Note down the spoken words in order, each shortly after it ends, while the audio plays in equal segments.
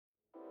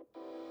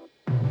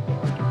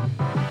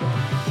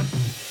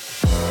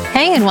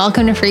Hey, and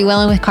welcome to Free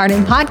Willing with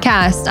Cardin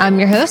podcast. I'm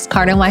your host,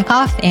 Cardin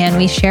Wyckoff, and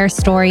we share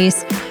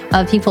stories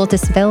of people with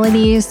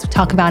disabilities,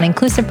 talk about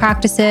inclusive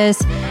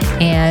practices,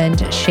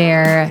 and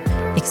share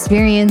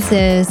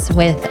experiences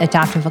with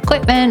adaptive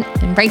equipment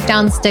and break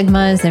down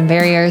stigmas and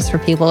barriers for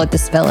people with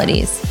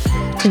disabilities.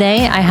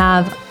 Today, I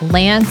have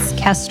Lance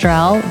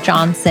Kestrel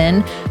Johnson,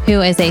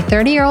 who is a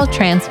 30-year-old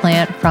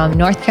transplant from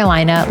North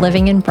Carolina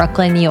living in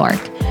Brooklyn, New York,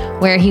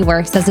 where he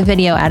works as a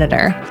video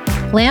editor.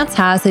 Lance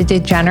has a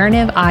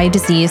degenerative eye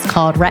disease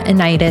called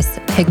Retinitis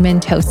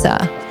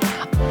Pigmentosa,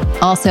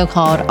 also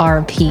called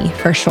RP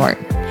for short.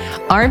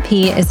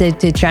 RP is a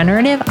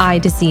degenerative eye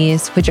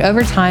disease which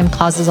over time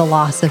causes a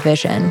loss of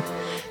vision.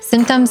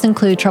 Symptoms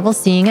include trouble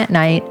seeing at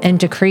night and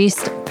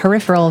decreased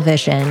peripheral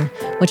vision,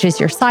 which is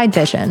your side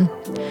vision.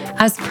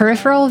 As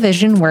peripheral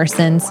vision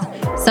worsens,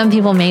 some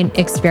people may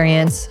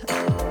experience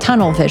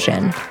tunnel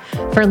vision.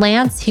 For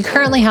Lance, he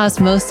currently has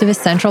most of his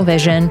central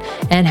vision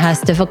and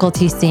has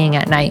difficulty seeing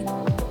at night.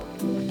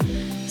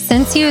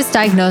 Since he was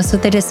diagnosed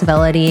with a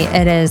disability,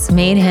 it has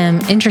made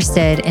him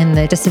interested in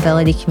the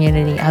disability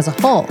community as a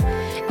whole.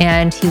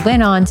 And he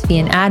went on to be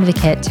an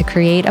advocate to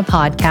create a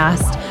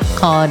podcast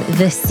called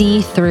the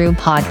See Through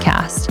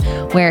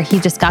Podcast, where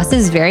he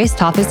discusses various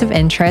topics of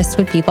interest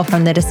with people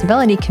from the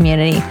disability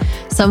community,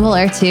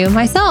 similar to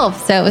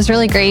myself. So it was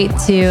really great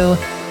to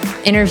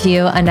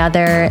interview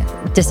another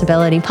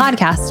disability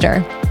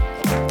podcaster.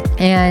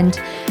 And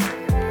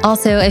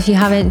also, if you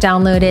haven't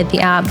downloaded the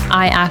app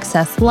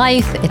iAccess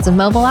Life, it's a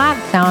mobile app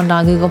found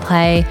on Google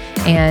Play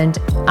and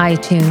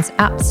iTunes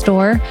App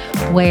Store,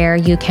 where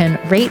you can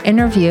rate and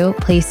review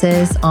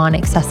places on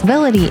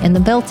accessibility in the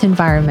built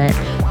environment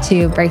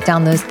to break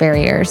down those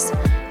barriers.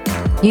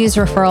 Use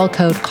referral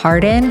code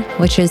CARDIN,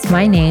 which is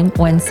my name,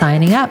 when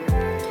signing up.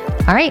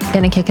 All right,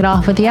 gonna kick it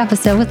off with the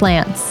episode with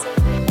Lance.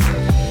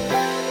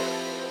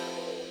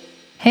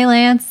 Hey,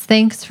 Lance,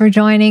 thanks for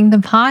joining the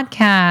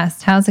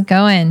podcast. How's it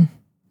going?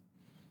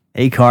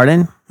 Hey,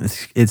 Cardin.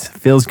 It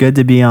feels good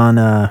to be on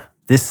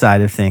this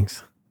side of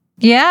things.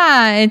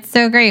 Yeah, it's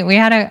so great. We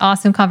had an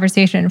awesome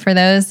conversation. For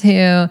those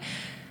who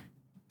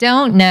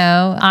don't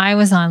know, I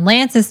was on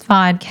Lance's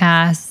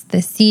podcast,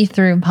 the See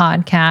Through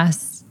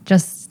podcast,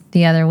 just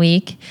the other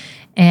week.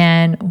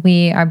 And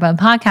we are both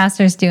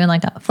podcasters doing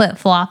like a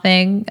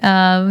flip-flopping,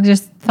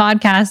 just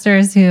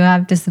podcasters who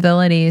have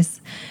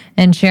disabilities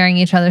and sharing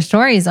each other's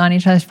stories on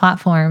each other's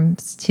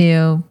platforms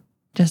to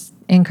just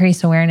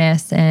increase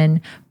awareness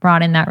and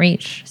broaden that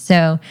reach.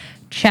 So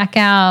check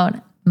out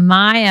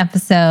my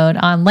episode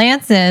on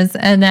Lance's,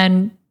 and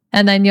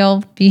then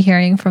you'll be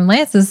hearing from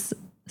Lance's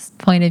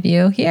point of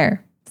view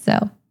here.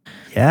 So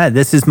yeah,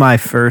 this is my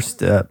first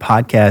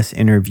podcast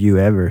interview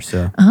ever.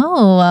 So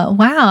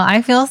wow,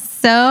 I feel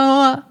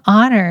so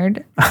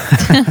honored.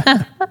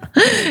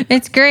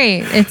 It's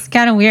great. It's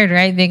kind of weird,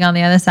 right? Being on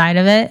the other side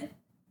of it.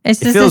 It's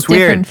just a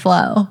different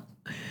flow.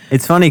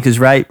 It's funny because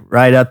right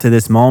up to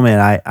this moment,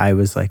 I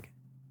was like,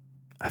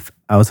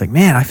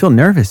 man, I feel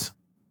nervous.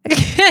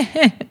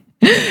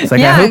 It's like,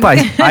 yeah.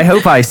 I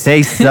hope I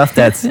say stuff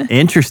that's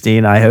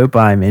interesting. I hope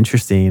I'm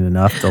interesting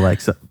enough to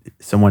like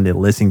someone to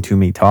listen to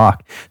me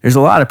talk. There's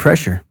a lot of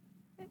pressure.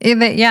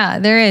 Yeah,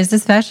 there is,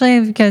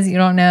 especially because you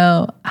don't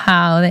know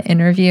how the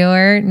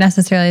interviewer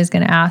necessarily is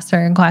going to ask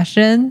certain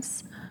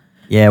questions.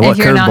 Yeah, what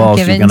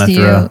curveballs are you going to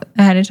throw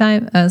ahead of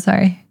time? Oh,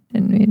 sorry.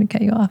 Didn't mean to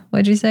cut you off.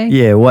 What'd you say?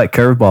 Yeah, what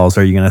curveballs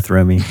are you going to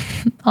throw me?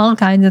 All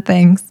kinds of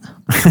things.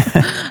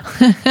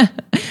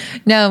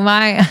 No,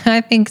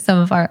 I think some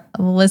of our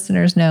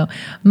listeners know,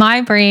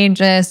 my brain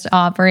just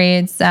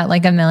operates at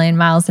like 1,000,000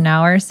 miles an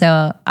hour.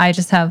 So I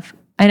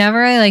never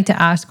really like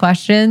to ask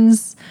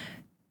questions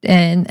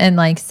and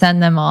like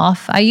send them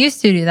off. I used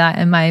to do that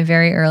in my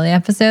very early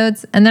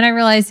episodes. And then I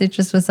realized it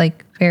just was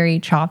like very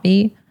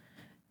choppy,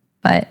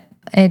 but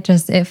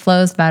it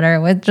flows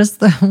better with just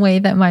the way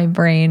that my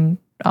brain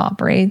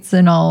operates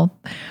in all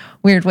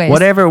weird ways.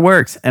 Whatever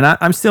works. And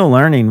I'm still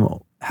learning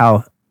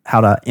how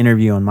to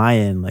interview on my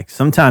end. Like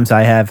sometimes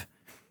I have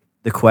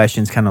the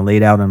questions kind of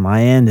laid out on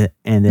my end,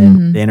 and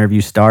then the interview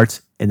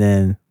starts, and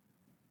then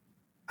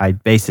I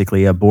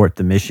basically abort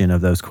the mission of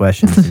those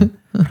questions.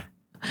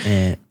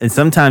 and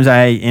sometimes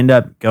I end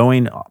up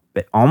going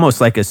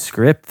almost like a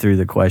script through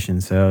the question.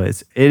 So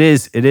it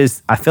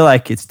is. I feel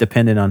like it's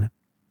dependent on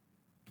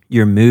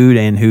your mood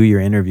and who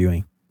you're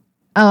interviewing.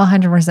 Oh,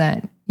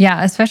 100%.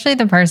 Yeah, especially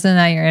the person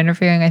that you're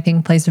interviewing, I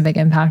think plays a big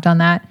impact on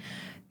that.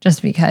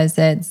 Just because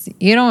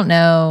you don't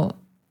know,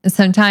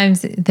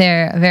 sometimes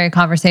they're very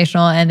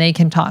conversational and they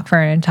can talk for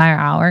an entire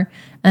hour.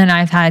 And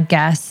I've had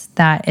guests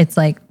that it's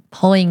like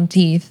pulling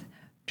teeth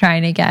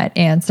trying to get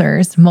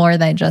answers more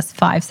than just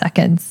 5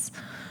 seconds.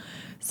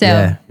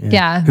 So,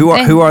 yeah. Who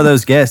are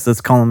those guests?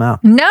 Let's call them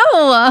out.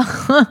 No.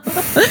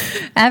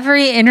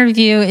 Every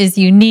interview is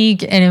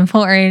unique and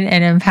important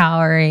and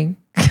empowering.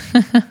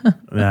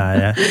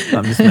 Yeah.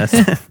 I'm just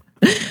messing.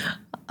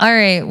 All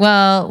right.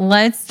 Well,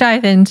 let's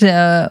dive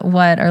into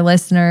what our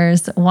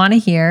listeners want to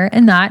hear.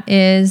 And that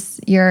is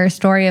your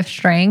story of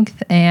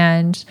strength.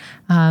 And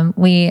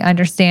we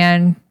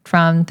understand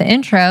from the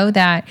intro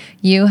that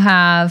you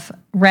have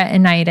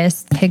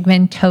retinitis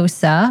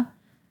pigmentosa,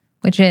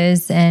 which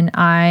is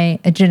a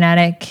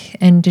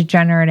genetic and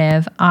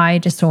degenerative eye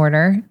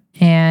disorder.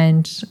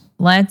 And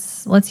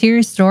let's hear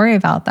your story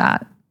about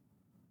that.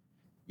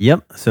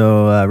 Yep.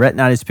 So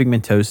retinitis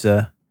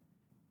pigmentosa,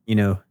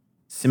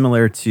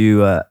 similar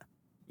to,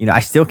 I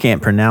still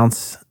can't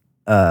pronounce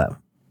FSHD,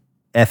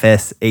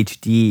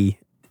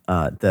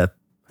 the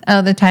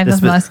type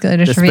of muscular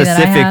dystrophy that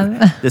I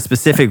have. The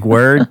specific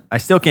word. I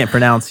still can't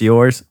pronounce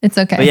yours. It's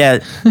okay. But yeah,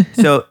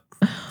 so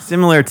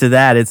similar to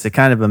that, it's a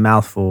kind of a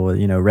mouthful,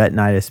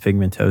 retinitis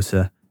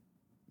pigmentosa.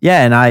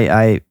 Yeah, and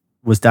I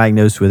was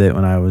diagnosed with it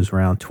when I was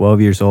around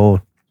 12 years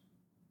old.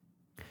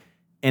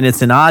 And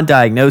it's an odd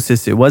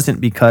diagnosis. It wasn't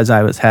because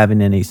I was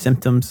having any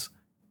symptoms.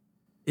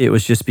 It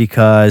was just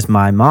because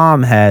my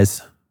mom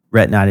has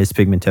retinitis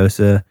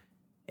pigmentosa.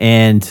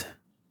 And,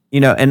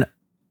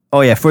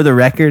 for the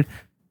record,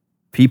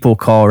 people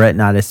call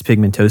retinitis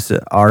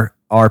pigmentosa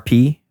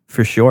RP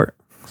for short.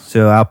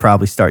 So I'll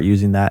probably start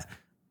using that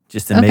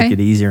just to make it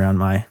easier on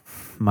my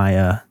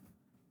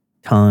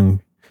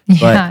tongue.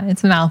 Yeah,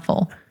 it's a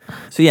mouthful.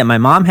 So yeah, my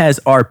mom has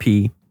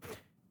RP.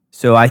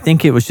 So I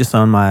think it was just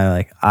on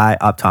my eye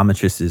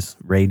optometrist's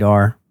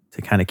radar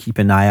to kind of keep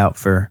an eye out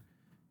for,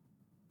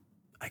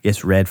 I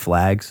guess, red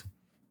flags.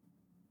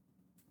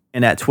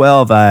 And at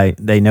 12,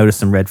 they noticed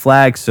some red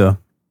flags. So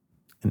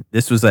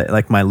this was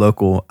my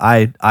local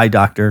eye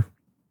doctor,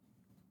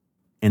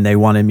 and they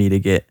wanted me to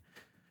get,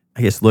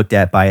 I guess, looked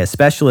at by a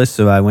specialist.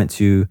 So I went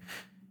to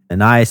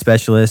an eye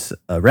specialist,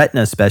 a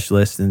retina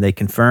specialist, and they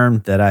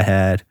confirmed that I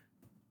had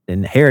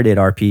inherited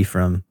RP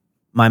from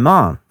my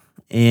mom.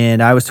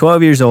 And I was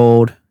 12 years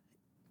old,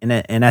 and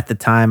at the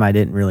time, I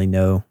didn't really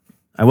know.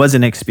 I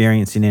wasn't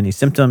experiencing any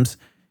symptoms.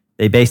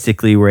 They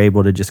basically were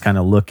able to just kind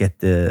of look at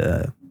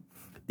the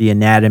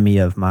anatomy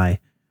of my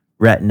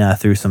retina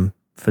through some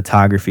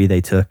photography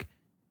they took,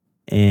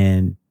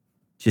 and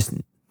just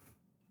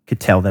could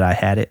tell that I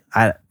had it.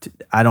 I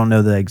don't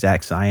know the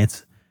exact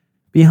science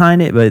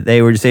behind it, but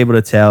they were just able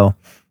to tell.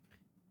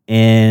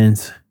 And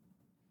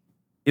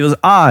it was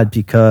odd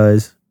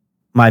because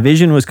my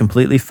vision was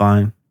completely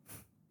fine.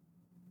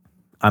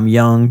 I'm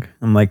young.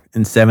 I'm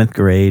in 7th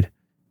grade.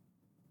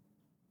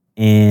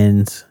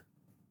 And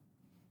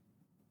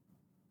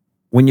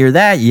when you're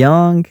that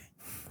young,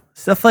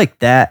 stuff like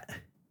that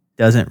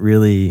doesn't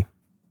really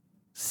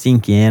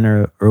sink in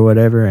or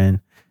whatever. And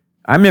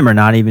I remember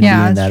not even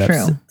being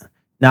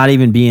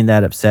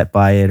that upset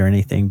by it or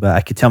anything, but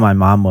I could tell my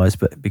mom was,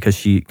 but because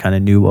she kind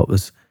of knew what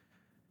was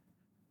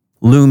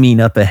looming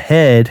up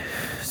ahead,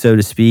 so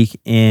to speak.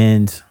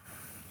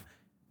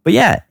 But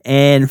yeah,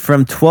 and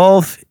from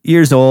 12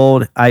 years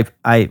old, I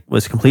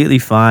was completely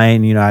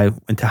fine. I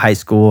went to high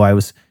school. I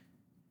was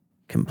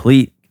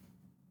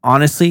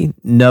honestly,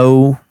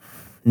 no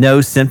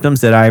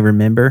symptoms that I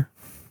remember.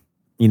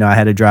 I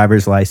had a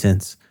driver's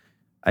license.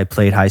 I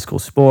played high school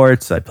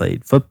sports. I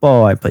played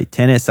football. I played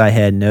tennis. I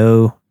had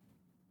no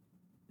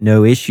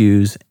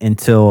issues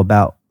until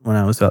when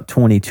I was about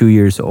 22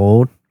 years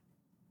old.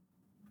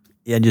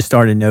 I just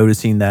started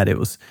noticing that it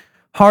was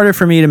harder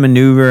for me to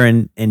maneuver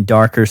in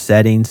darker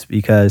settings,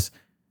 because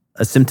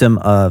a symptom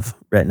of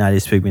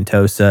retinitis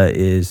pigmentosa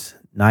is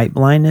night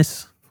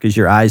blindness, because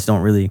your eyes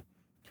don't really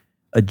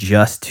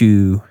adjust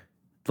to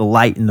the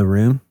light in the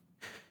room.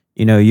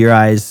 Your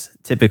eyes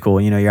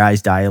your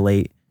eyes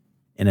dilate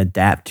and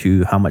adapt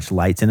to how much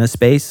light's in a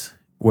space,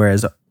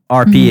 whereas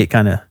RP, it's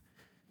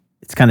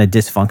kind of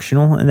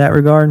dysfunctional in that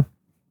regard.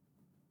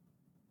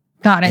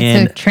 Got it.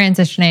 And so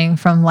transitioning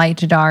from light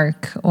to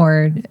dark,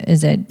 or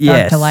is it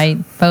dark to light?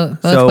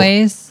 Both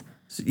ways?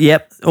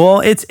 Yep.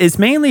 Well, it's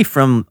mainly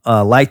from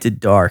light to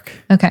dark.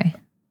 Okay.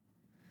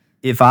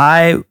 If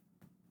I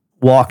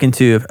walk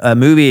into a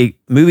movie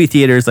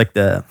theater is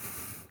the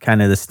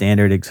kind of the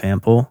standard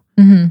example.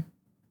 Mm-hmm.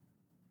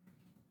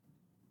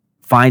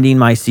 Finding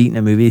my seat in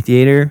a movie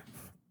theater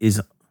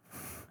is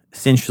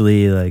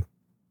essentially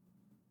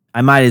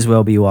I might as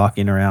well be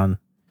walking around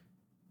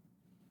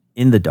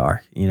in the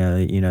dark.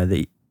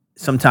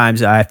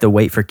 Sometimes I have to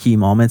wait for key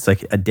moments,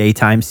 like a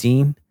daytime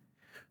scene,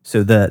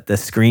 so the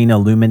screen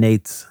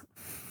illuminates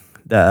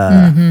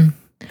the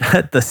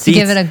seats. To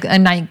give it a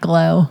night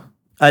glow.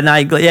 A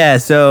night glow, yeah.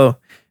 So,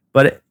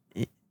 but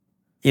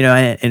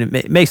and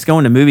it makes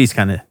going to movies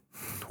kind of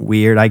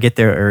weird. I get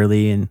there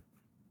early, and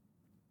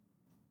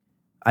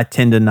I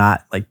tend to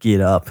not get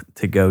up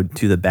to go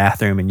to the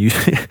bathroom, and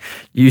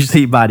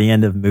usually by the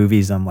end of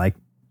movies, I'm like,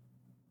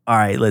 all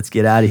right, let's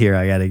get out of here.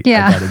 I gotta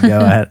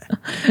go.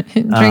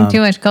 Drink too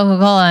much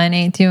Coca-Cola and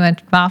ate too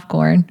much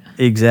popcorn.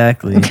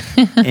 Exactly.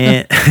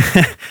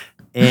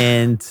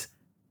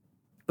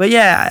 But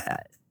yeah,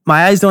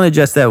 my eyes don't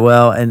adjust that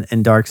well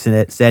in dark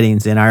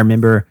settings. And I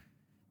remember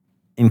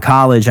in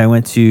college, I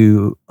went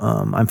to,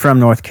 I'm from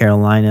North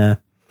Carolina,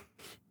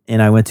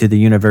 and I went to the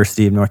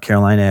University of North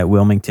Carolina at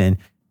Wilmington,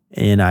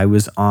 and I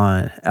was at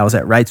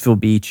Wrightsville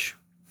Beach,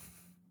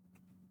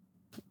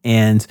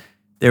 and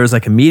there was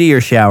a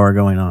meteor shower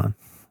going on.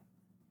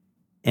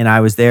 And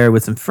I was there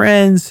with some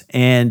friends,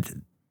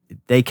 and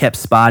they kept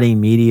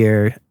spotting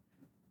meteor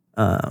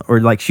or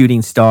like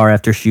shooting star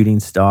after shooting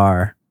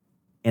star,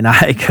 and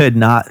I could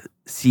not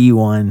see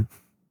one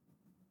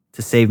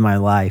to save my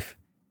life.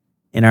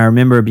 And I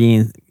remember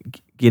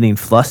getting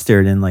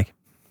flustered and like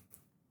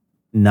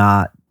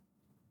not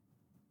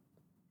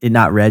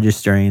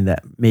registering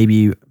that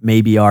maybe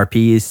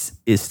RP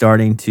is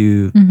starting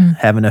to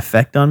have an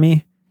effect on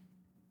me.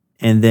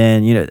 And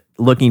then,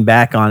 looking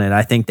back on it,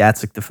 I think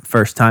that's like the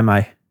first time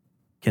I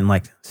can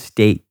like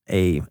state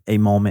a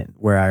moment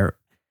where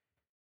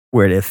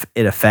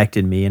it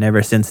affected me. And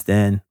ever since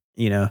then,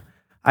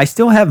 I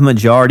still have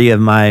majority of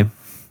my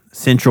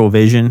central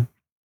vision.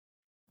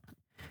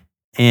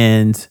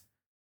 And,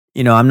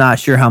 I'm not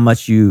sure how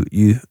much you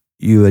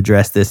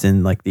address this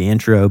in like the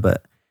intro,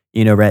 but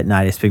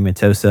retinitis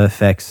pigmentosa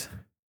affects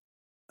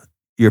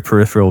your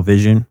peripheral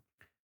vision.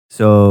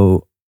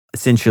 So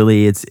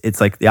essentially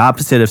it's like the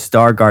opposite of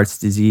Stargardt's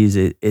disease.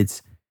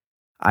 It's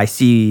I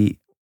see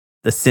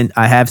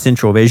I have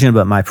central vision,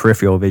 but my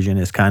peripheral vision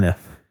is kind of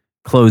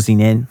closing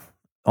in,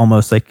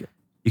 almost like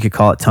you could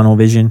call it tunnel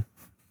vision.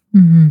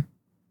 And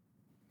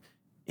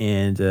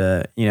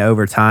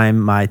over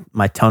time my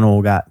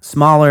tunnel got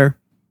smaller.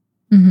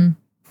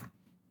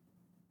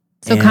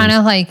 So kind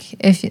of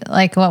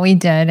like what we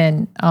did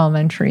in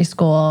elementary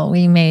school,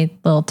 we made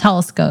little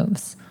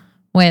telescopes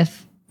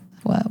with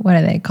what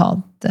are they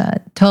called?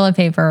 Toilet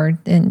paper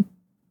and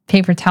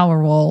paper towel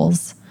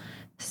rolls.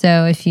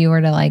 So if you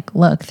were to like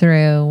look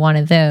through one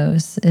of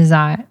those, is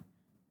that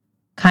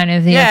kind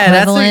of the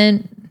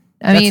equivalent?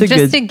 I mean,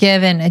 just to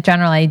give a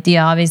general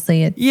idea,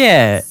 obviously.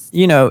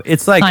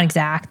 It's like not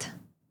exact.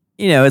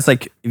 It's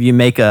like if you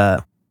make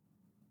you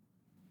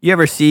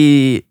ever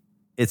see,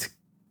 it's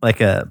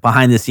like a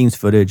behind the scenes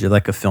footage of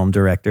like a film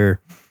director,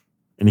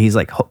 and he's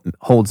like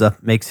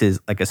makes his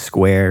like a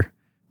square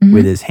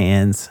with his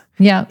hands.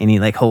 Yeah. And he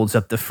like holds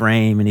up the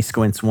frame and he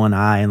squints one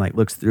eye and like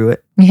looks through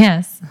it.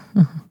 Yes.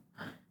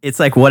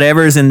 It's like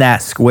whatever's in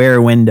that square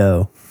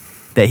window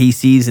that he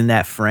sees in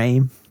that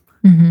frame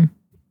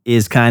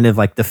is kind of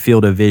like the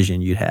field of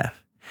vision you'd have.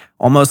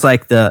 Almost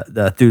like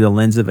the through the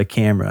lens of a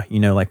camera,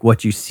 like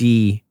what you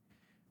see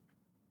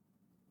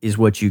is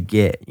what you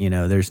get.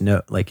 There's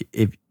no like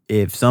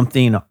if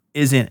something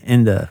isn't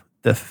in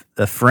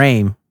the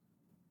frame,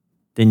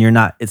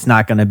 then it's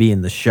not going to be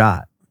in the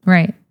shot.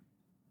 Right.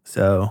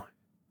 So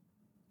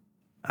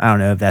I don't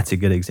know if that's a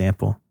good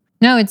example.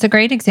 No, it's a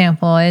great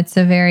example. It's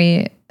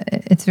very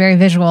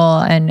visual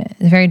and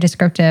very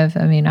descriptive.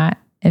 I mean,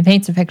 it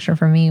paints a picture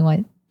for me what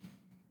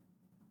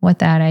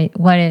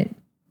it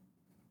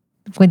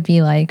would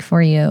be like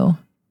for you.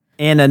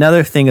 And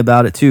another thing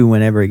about it too,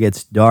 whenever it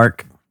gets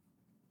dark,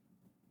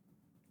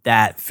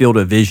 that field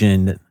of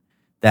vision,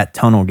 that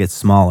tunnel gets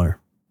smaller.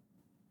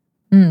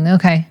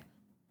 Okay.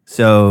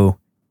 So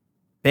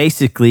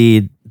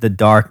basically the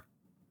dark,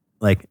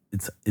 like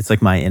it's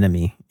like my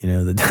enemy,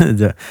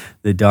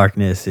 the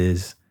darkness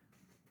is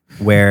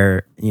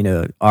where,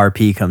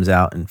 RP comes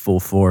out in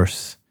full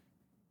force,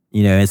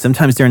 and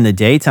sometimes during the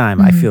daytime,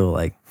 I feel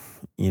like,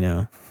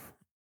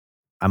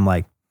 I'm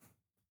like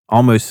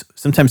almost,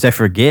 sometimes I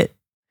forget,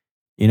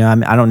 I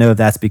don't know if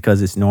that's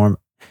because it's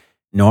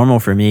normal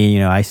for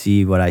me. I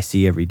see what I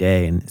see every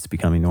day and it's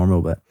becoming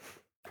normal, but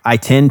I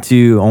tend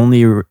to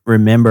only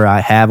remember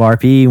I have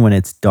RP when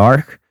it's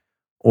dark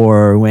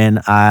or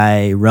when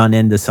I run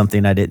into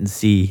something I didn't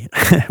see,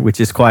 which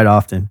is quite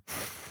often.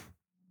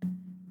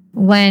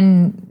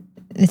 When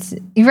it's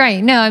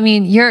right. No, I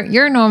mean,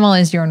 your normal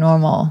is your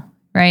normal,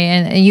 right?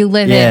 And you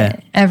live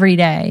it every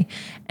day.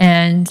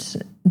 And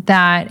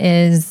that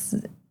is,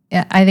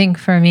 I think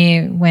for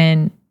me,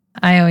 when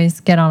I always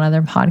get on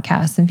other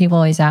podcasts and people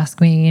always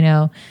ask me,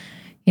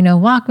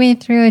 walk me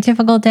through a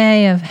typical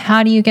day of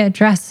how do you get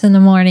dressed in the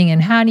morning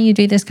and how do you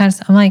do this kind of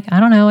stuff? I'm like, I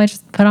don't know. I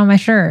just put on my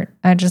shirt.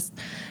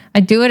 I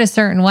do it a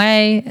certain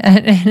way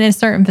in a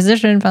certain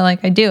position, but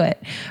like I do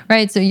it,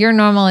 right? So your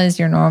normal is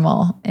your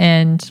normal.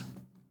 And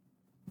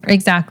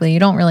exactly, you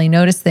don't really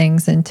notice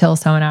things until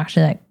someone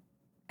actually like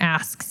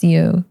asks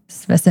you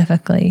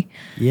specifically.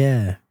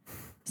 Yeah.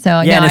 So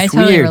I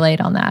totally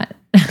relate on that.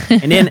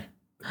 And then,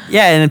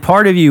 and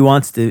part of you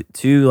wants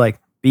to like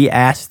be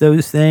asked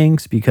those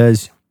things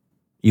because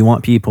you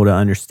want people to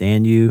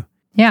understand you.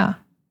 Yeah.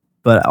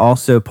 But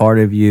also part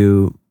of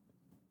you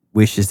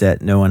wishes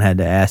that no one had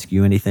to ask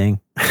you anything.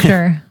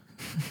 Sure.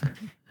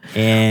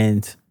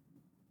 and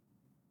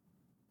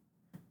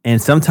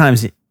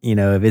sometimes,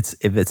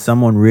 if it's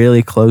someone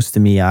really close to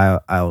me,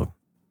 I'll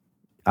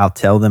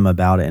tell them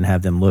about it and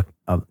have them look.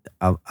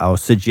 I'll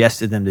suggest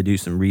to them to do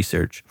some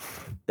research.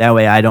 That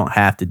way, I don't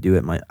have to do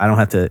it. I don't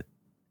have to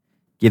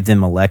give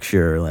them a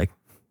lecture like,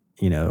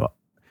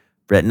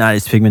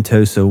 Retinitis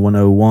pigmentosa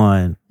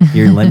 101.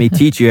 Here, let me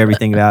teach you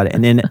everything about it.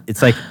 And then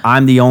it's like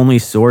I'm the only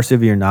source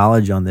of your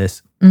knowledge on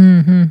this.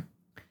 And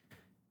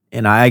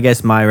I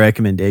guess my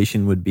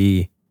recommendation would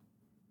be,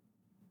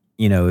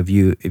 if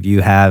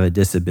you have a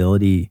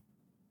disability,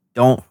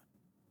 don't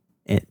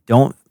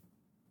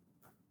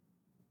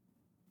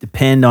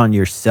depend on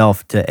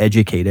yourself to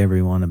educate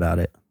everyone about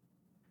it.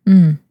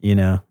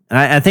 And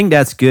I think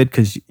that's good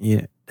because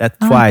that's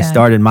why I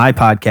started my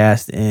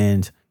podcast,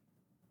 and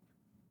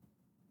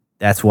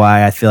that's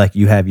why I feel like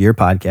you have your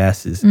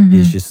podcast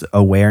is just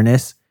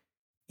awareness.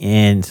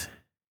 And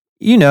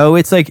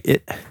it's like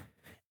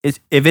it's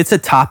if it's a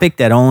topic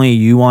that only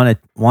you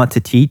want to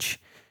teach,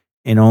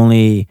 and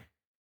only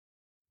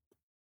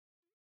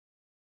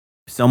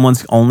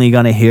someone's only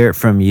going to hear it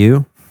from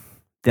you,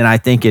 then I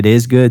think it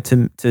is good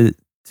to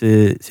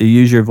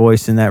use your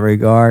voice in that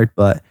regard.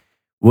 But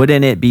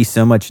wouldn't it be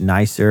so much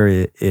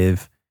nicer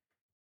if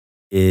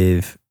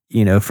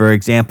for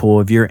example,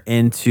 if you're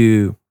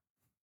into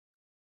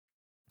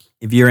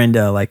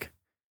like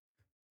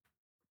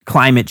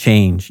climate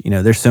change,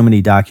 there's so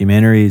many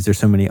documentaries, there's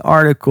so many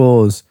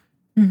articles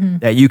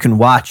that you can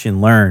watch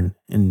and learn,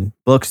 and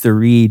books to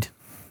read.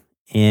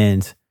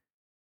 And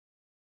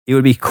it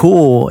would be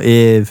cool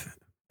if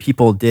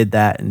people did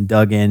that and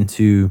dug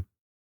into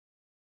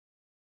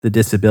the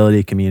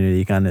disability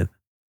community kind of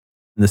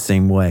in the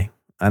same way.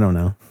 I don't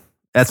know.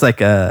 That's like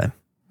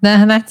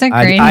that's a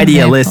great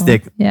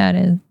idealistic. Example. Yeah, it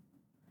is.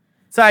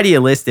 It's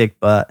idealistic,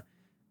 but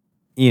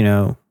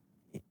and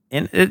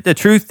the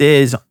truth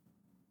is,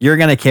 you're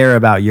going to care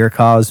about your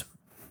cause,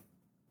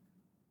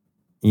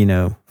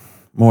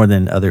 more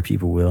than other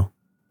people will.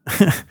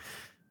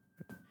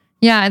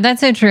 Yeah, that's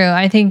so true.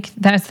 I think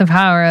that's the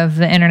power of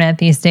the internet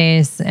these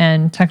days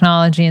and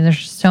technology. And there's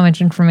just so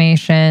much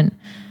information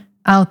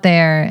out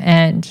there.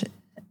 And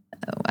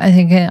I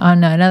think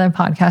on another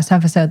podcast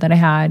episode that I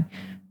had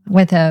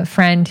with a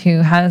friend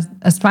who has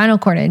a spinal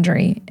cord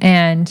injury,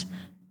 and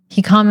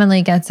he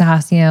commonly gets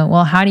asked,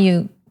 well, how do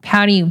you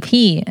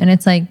pee? And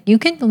it's like, you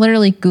can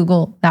literally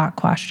Google that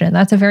question.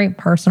 That's a very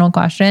personal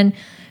question.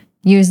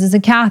 Uses a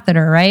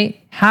catheter, right?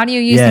 How do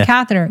you use the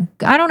catheter?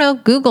 I don't know.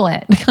 Google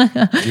it.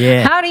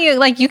 Yeah. How do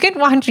you, you could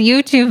watch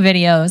YouTube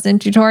videos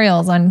and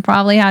tutorials on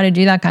probably how to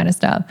do that kind of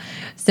stuff.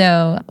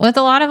 So with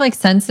a lot of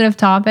sensitive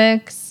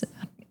topics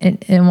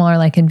and more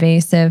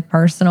invasive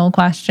personal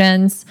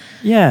questions.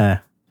 Yeah.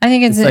 I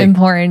think it's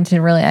important to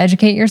really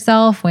educate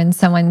yourself when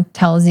someone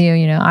tells you,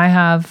 I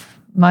have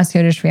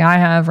muscular dystrophy, I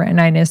have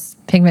retinitis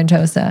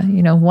pigmentosa,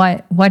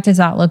 what does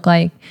that look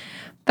like?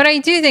 But I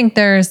do think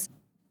there's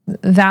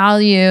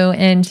value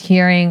in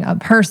hearing a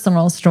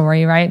personal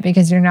story, right?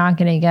 Because you're not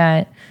going to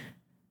get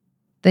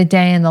the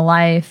day in the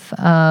life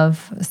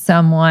of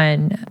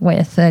someone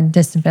with a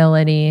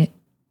disability.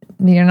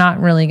 You're not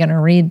really going to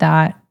read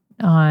that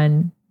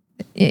on,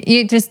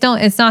 you just don't,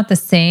 it's not the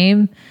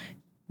same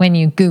when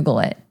you Google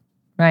it,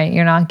 right?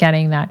 You're not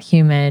getting that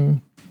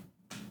human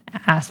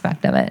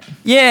aspect of it.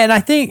 Yeah, and I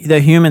think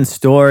the human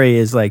story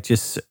is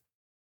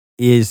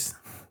is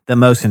the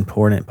most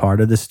important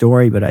part of the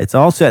story, but it's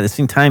also at the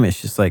same time,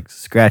 it's just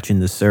scratching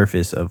the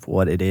surface of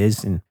what it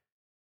is. And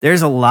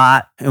there's a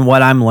lot in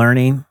what I'm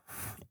learning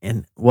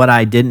and what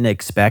I didn't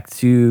expect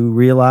to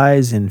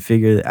realize and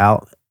figure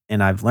out.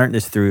 And I've learned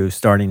this through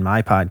starting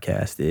my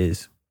podcast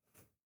is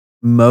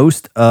I'll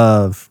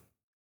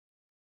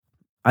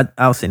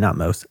say not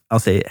most, I'll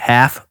say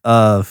half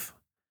of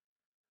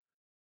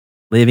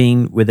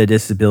living with a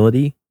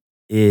disability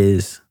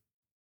is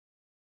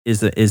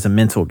a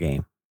mental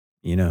game.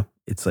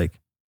 It's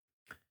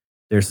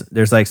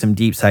there's some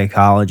deep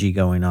psychology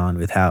going on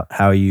with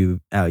how you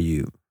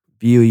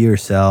view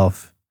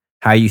yourself,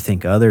 how you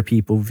think other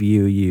people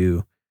view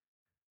you,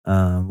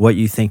 what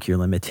you think your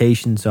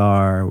limitations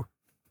are,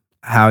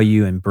 how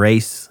you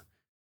embrace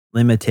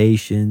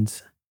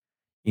limitations.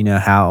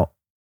 How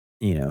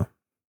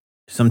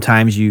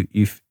sometimes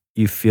you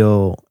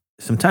feel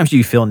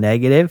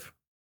negative,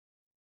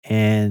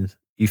 and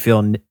you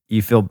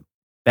feel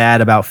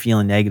bad about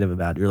feeling negative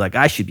about it. You're like,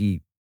 I should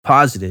be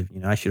positive.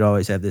 I should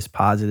always have this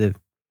positive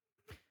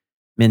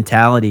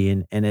mentality.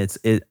 And it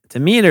to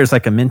me, there's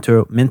a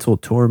mental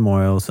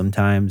turmoil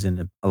sometimes,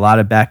 and a lot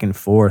of back and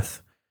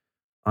forth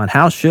on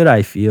how should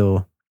I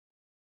feel,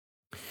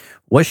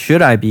 what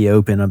should I be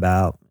open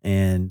about,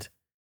 and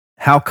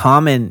how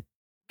common,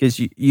 because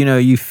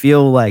you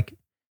feel like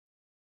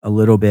a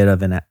little bit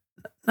of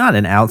not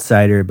an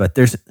outsider, but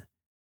there's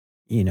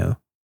if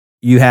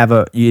you have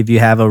a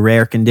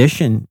rare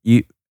condition,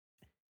 you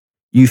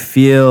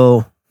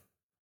feel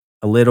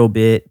a little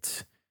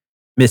bit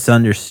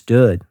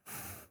misunderstood.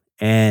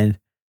 And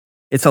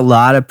it's a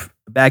lot of,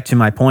 back to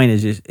my point,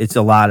 is just, it's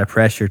a lot of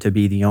pressure to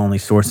be the only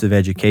source of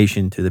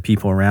education to the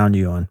people around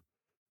you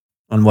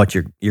on what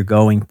you're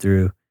going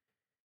through.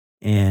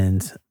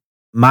 And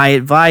my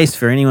advice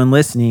for anyone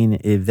listening,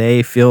 if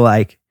they feel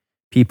like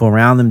people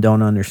around them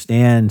don't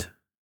understand,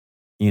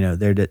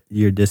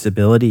 your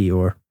disability,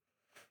 or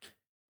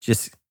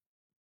just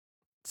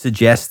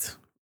suggest,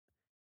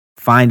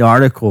 find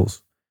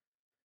articles,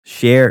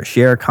 share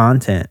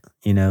content,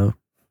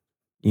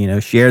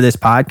 share this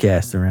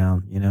podcast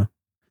around.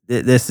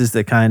 This is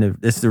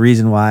the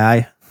reason why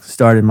I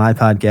started my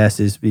podcast,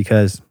 is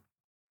because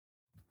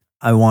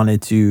I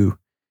wanted to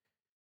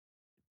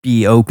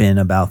be open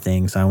about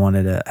things. I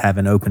wanted to have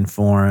an open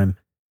forum,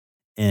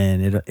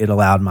 and it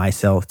allowed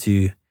myself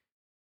to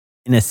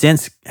in a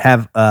sense,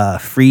 have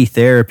free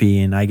therapy,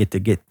 and I get to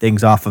get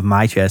things off of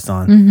my chest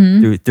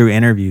on through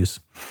interviews.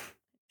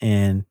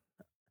 And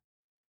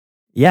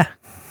yeah.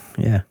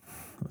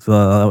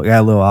 So I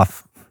got a little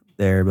off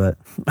there, but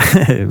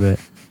but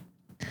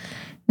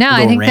no,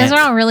 I think those are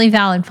all really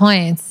valid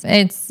points.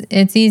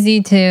 It's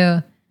easy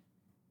to,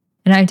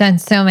 and I've done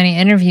so many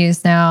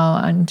interviews now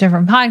on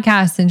different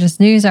podcasts and just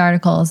news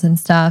articles and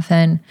stuff,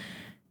 and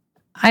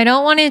I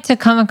don't want it to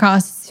come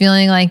across as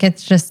feeling like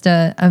it's just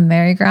a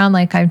merry-go-round,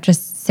 like I'm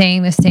just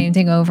saying the same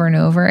thing over and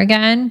over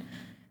again.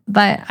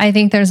 But I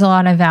think there's a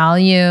lot of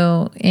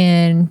value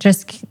in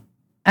just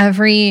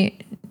every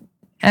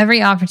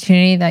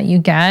opportunity that you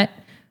get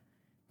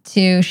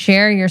to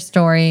share your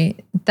story.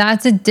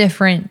 That's a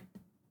different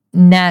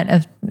net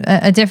of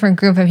a different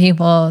group of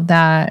people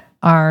that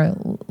are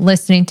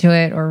listening to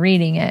it or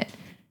reading it.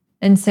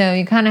 And so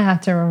you kind of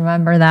have to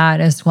remember that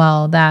as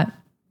well, that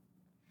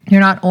you're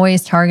not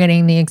always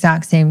targeting the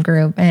exact same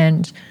group,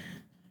 and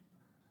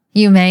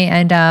you may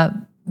end up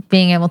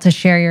being able to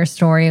share your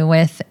story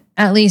with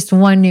at least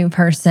one new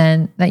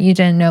person that you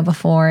didn't know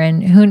before,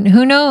 and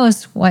who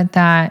knows what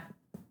that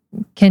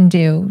can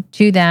do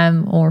to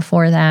them or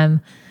for them.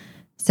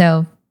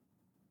 So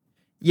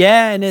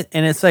yeah, and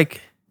it's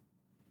like,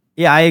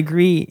 yeah, I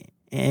agree.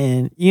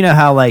 And you know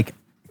how like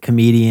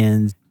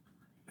comedians,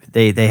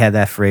 they have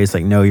that phrase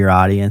like know your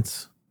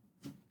audience.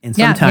 And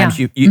sometimes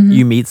you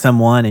meet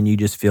someone and you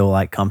just feel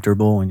like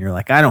comfortable, and you're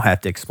like, I don't have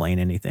to explain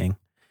anything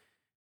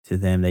to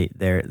them.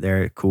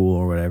 They're cool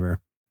or whatever.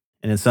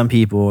 And then some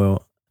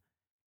people,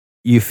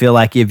 you feel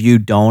like if you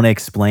don't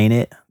explain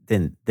it,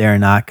 then they're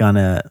not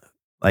gonna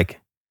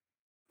like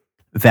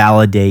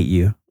validate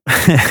you.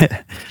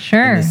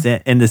 Sure.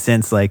 In the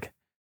sense, like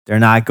they're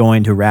not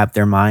going to wrap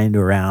their mind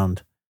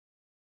around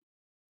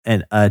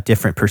a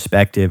different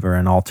perspective or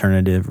an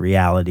alternative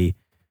reality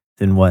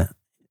than what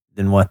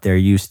they're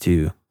used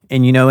to.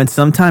 And and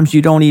sometimes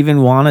you don't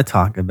even want to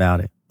talk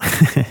about it.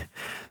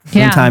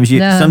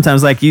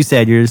 Sometimes like you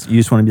said, you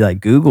just want to be like,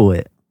 Google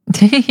it.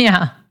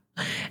 Yeah.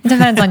 It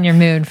depends on your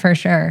mood for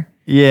sure.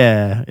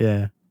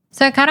 Yeah.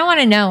 So I kind of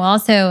want to know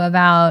also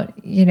about,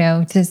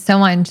 to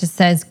someone just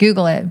says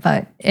Google it,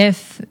 but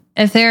if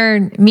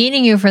they're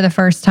meeting you for the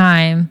first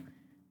time,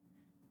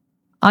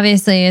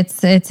 obviously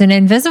it's an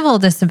invisible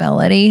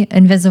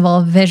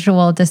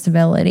visual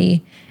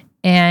disability,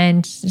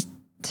 and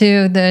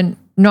to the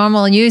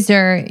normal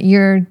user,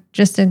 you're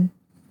just a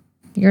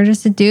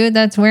dude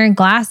that's wearing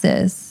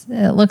glasses.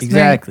 It looks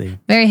very,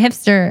 very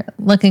hipster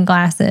looking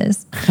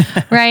glasses,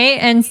 right?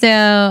 And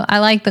so I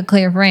like the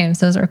clear frames;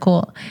 those are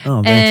cool.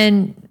 Oh,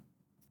 and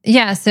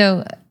yeah,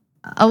 so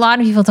a lot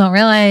of people don't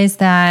realize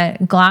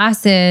that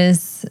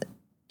glasses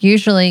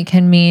usually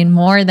can mean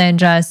more than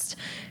just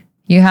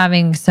you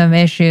having some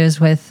issues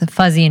with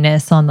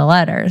fuzziness on the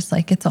letters.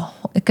 Like it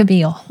could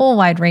be a whole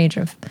wide range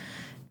of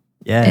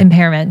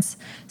impairments.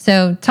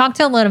 So talk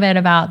to a little bit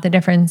about the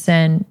difference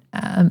in,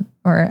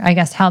 or I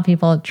guess how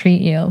people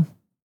treat you.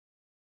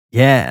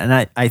 Yeah,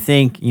 and I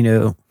think,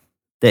 the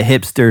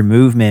hipster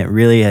movement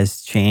really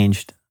has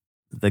changed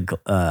the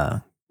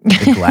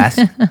glass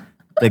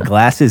the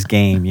glasses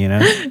game,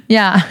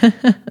 Yeah.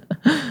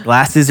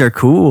 Glasses are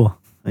cool,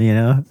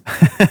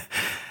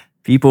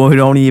 People who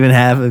don't even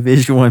have a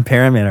visual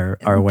impairment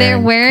are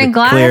wearing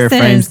glasses. Clear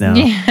frames now.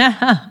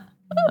 Yeah.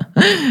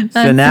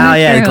 So now,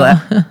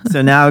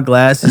 so now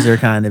glasses are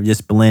kind of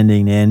just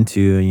blending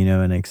into,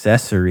 an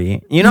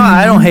accessory.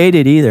 I don't hate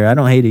it either.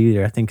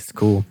 I think it's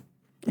cool.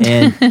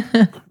 And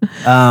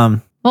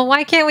well,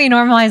 why can't we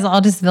normalize all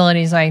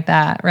disabilities like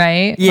that,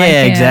 right?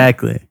 Yeah,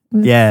 exactly.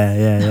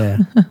 Yeah.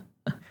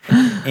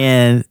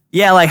 And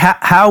yeah, like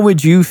how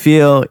would you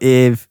feel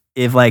if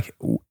like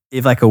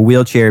a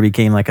wheelchair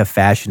became like a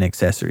fashion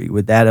accessory?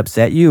 Would that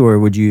upset you, or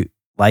would you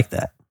like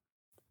that?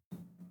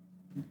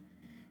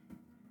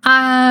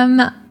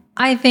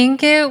 I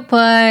think it would.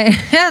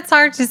 It's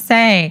hard to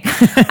say.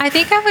 I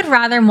think I would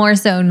rather more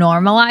so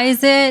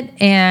normalize it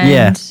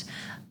and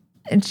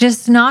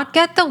just not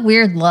get the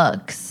weird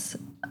looks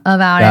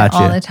about it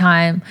all the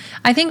time.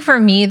 I think for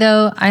me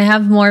though, I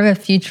have more of a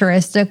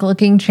futuristic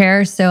looking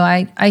chair, so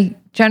I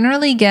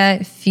generally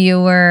get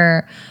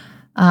fewer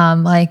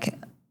like,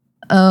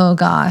 oh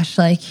gosh,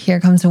 like here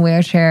comes a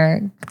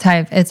wheelchair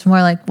type. It's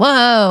more like,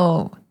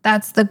 whoa,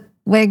 that's the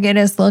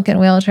wickedest looking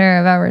wheelchair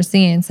I've ever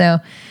seen. So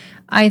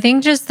I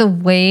think just the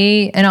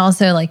way, and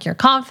also like your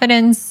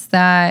confidence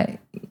that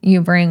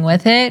you bring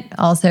with it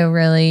also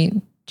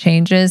really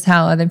changes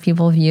how other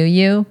people view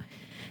you.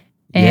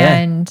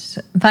 And,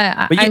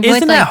 but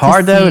isn't that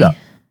hard though?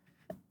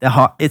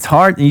 It's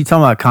hard. And you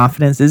talking about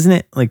confidence, isn't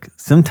it? Like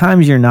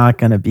sometimes you're not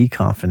going to be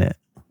confident,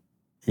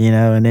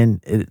 and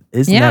then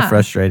isn't that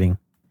frustrating?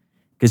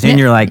 Because then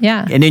you're like,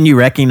 and then you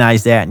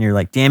recognize that and you're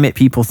like, damn it,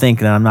 people think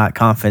that I'm not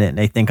confident and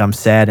they think I'm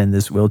sad in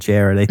this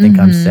wheelchair, or they think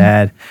I'm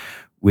sad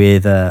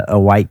with a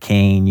white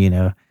cane,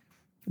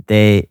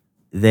 they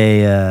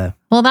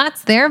well,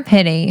 that's their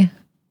pity.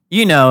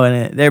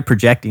 And they're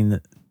projecting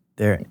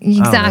their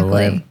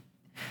exactly.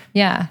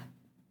 Yeah.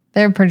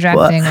 They're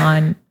projecting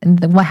on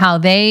how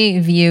they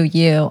view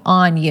you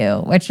on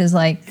you, which is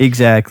like,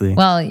 exactly.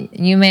 Well,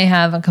 you may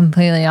have a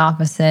completely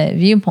opposite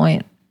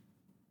viewpoint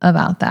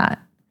about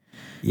that.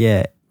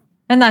 Yeah.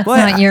 And that's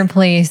not your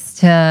place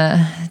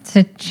to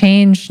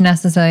change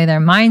necessarily their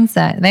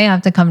mindset. They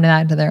have to come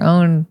to their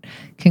own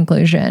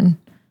conclusion.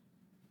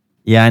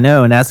 Yeah, I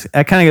know. And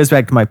that kind of goes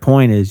back to my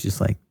point is just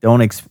like,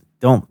 don't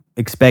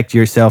expect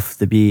yourself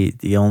to be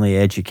the only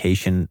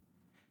education.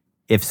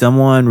 If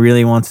someone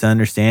really wants to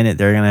understand it,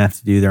 they're going to have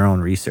to do their own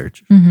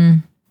research. Mm-hmm.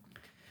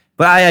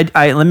 But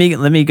I let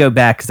me go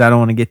back because I don't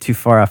want to get too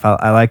far off.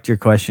 I liked your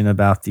question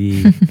about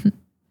the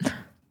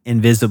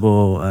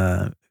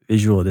invisible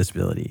visual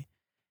disability.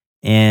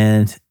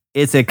 And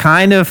it's a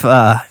kind of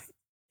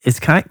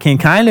can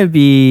kind of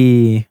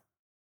be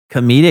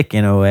comedic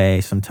in a way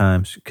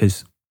sometimes,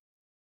 because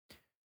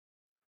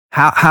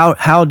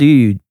how do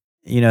you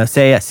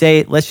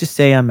say let's just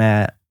say I'm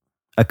at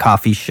a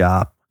coffee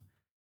shop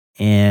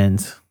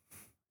and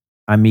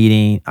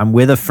I'm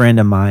with a friend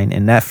of mine,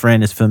 and that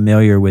friend is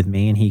familiar with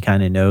me and he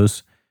kind of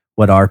knows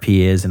what RP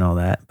is and all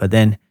that. But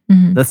then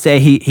let's say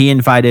he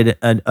invited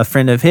a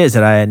friend of his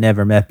that I had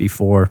never met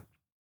before.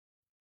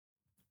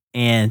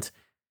 And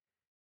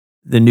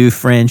the new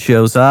friend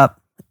shows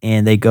up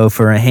and they go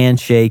for a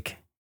handshake.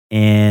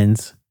 And,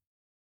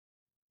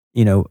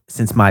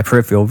 since my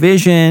peripheral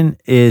vision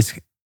is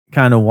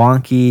kind of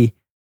wonky,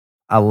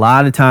 a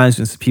lot of times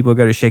when people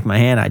go to shake my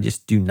hand, I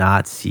just do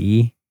not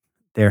see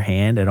their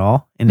hand at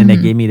all. And then they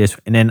give me this,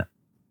 and then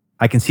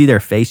I can see their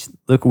face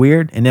look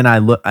weird. And then I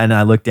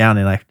look down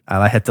and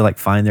I have to like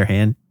find their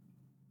hand.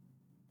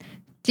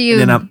 Do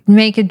you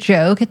make a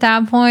joke at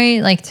that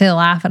point, like to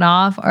laugh it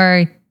off,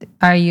 or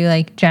are you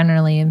like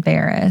generally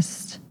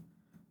embarrassed?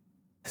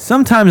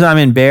 Sometimes I'm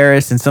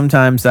embarrassed, and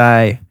sometimes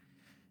at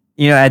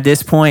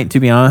this point, to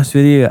be honest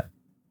with you,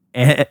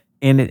 and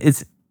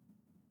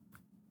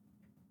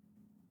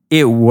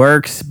it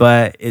works,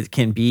 but it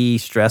can be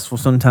stressful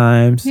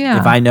sometimes. Yeah.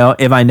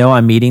 If I know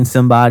I'm meeting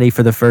somebody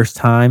for the first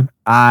time,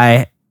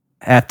 I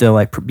have to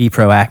like be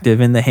proactive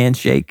in the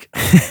handshake.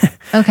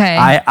 Okay.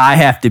 I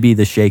have to be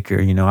the shaker.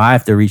 I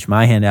have to reach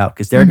my hand out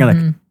because they're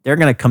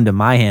gonna come to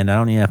my hand. I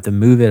don't even have to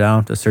move it. I don't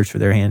have to search for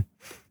their hand.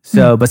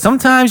 So, but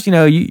sometimes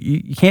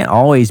you can't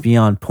always be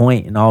on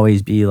point and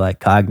always be like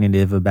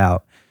cognitive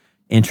about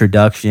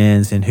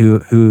introductions and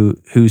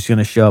who's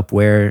gonna show up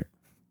where.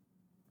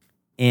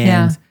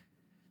 And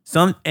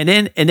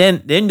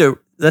then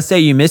let's say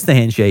you miss the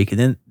handshake,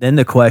 and then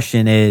the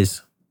question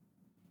is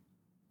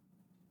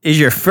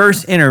your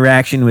first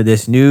interaction with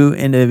this new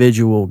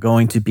individual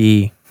going to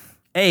be,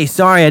 hey,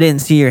 sorry, I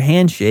didn't see your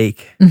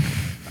handshake.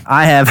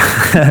 I have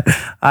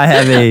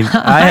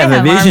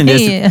a vision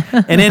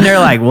disability. And then they're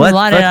like, what?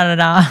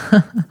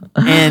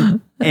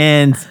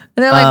 And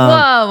they're like,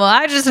 whoa, well,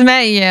 I just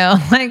met you.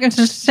 Like, I'm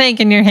just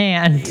shaking your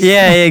hand.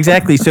 Yeah,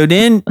 exactly. So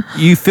then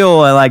you feel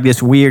like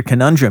this weird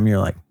conundrum. You're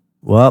like,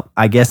 well,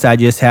 I guess I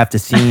just have to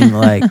seem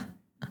like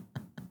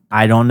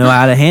I don't know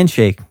how to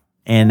handshake.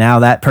 And now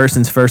that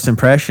person's first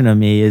impression of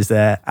me is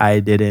that I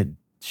didn't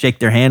shake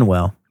their hand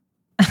well.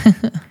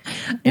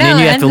 Then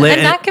you have to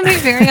and that can be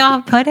very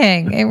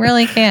off-putting. It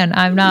really can.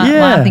 I'm not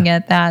laughing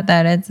at that.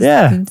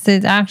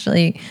 It's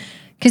actually,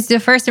 because the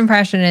first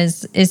impression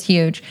is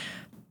huge.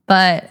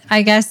 But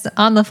I guess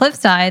on the flip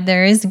side,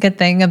 there is a good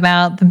thing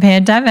about the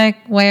pandemic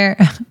where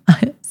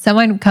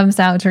someone comes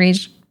out to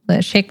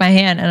shake my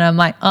hand, and I'm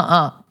like,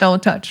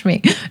 don't touch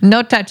me.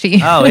 No touchy.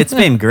 Oh, it's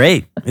been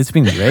great. It's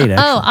been great, actually.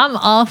 Oh, I'm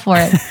all for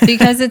it,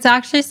 because it's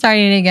actually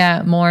starting to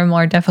get more and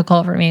more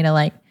difficult for me to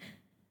like,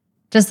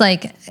 just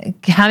like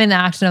having the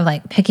action of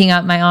like picking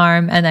up my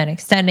arm and then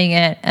extending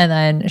it and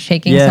then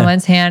shaking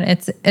someone's hand.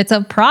 It's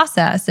a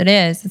process. It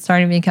is. It's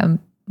starting to become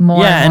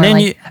more and more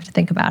like you have to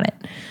think about it.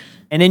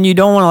 And then you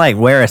don't want to like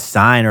wear a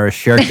sign or a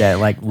shirt that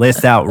like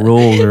lists out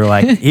rules or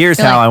like, here's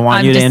how I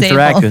want you to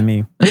interact with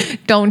me.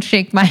 Don't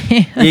shake my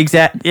hand.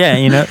 Exactly.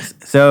 Yeah.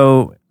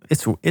 So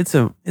it's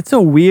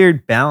a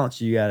weird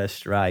balance you got to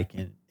strike.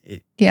 And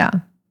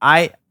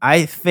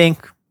I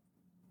think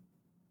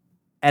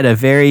at a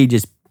very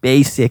just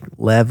basic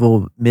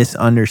level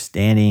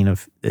misunderstanding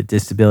of the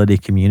disability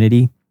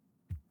community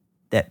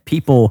that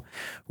people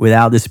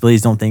without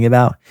disabilities don't think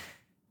about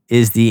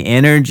is the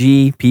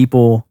energy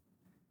people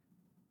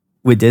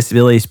with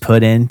disabilities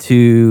put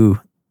into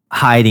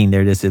hiding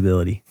their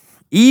disability.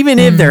 Even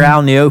if they're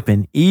out in the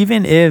open,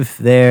 even if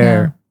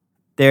they're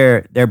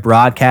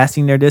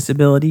broadcasting their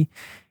disability,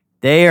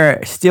 they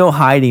are still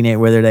hiding it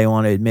whether they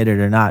want to admit it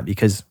or not,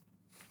 because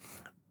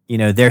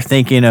they're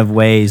thinking of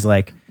ways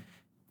like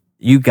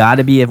you got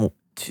to be a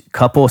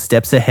couple of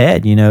steps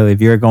ahead.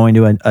 If you're going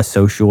to a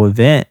social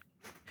event,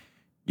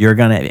 you're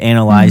going to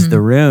analyze the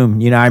room.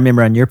 I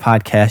remember on your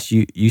podcast,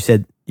 you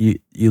said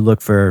you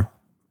look for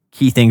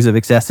key things of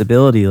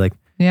accessibility, like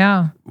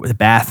the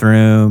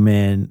bathroom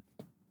and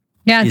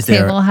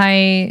table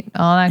height,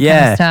 all that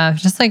kind of stuff.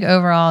 Just like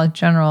overall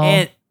general,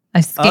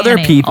 I scan other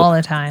people all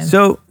the time.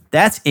 So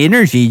that's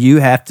energy you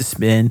have to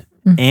spend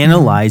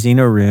analyzing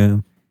a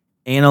room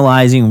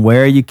analyzing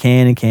where you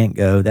can and can't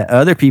go, that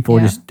other people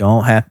just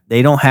don't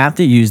have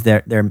to use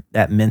their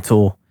that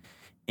mental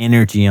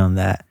energy on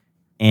that.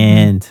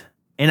 And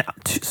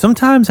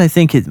sometimes I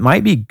think it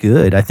might be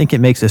good. I think it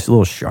makes us a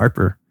little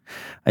sharper.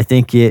 I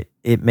think it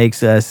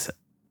makes us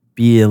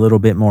be a little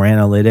bit more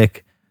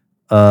analytic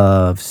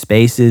of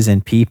spaces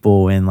and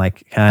people, and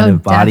like kind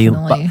of body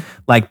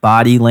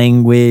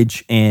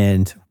language,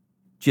 and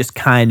just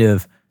kind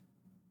of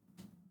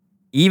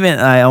even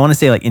I want to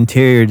say like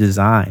interior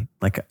design.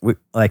 We're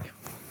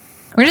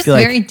just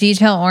very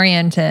detail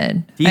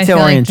oriented. Detail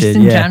oriented, just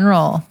in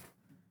general.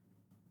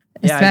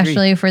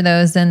 Especially for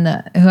those who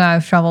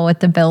have trouble with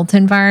the built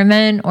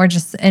environment, or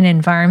just an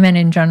environment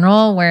in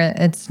general where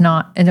it's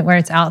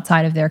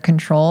outside of their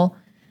control.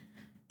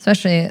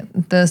 Especially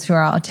those who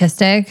are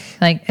autistic,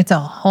 like it's a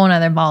whole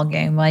nother ball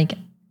game. Like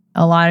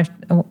a lot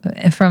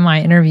of from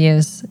my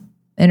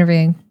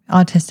interviewing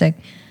autistic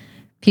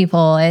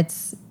people,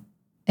 it's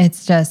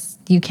just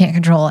you can't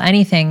control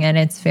anything, and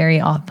it's very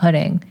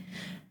off-putting.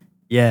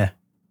 Yeah,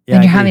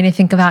 and you're having to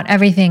think about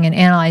everything and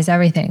analyze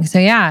everything. So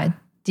yeah,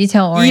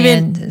 detail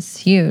oriented is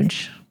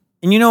huge.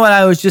 And you know what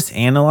I was just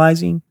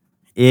analyzing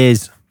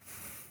is,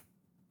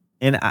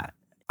 and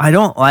I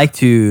don't like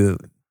to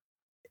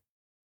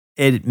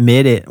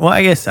admit it. Well,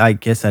 I guess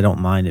I don't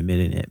mind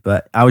admitting it,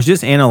 but I was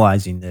just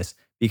analyzing this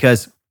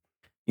because,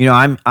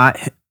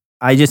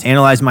 I just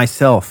analyze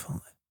myself.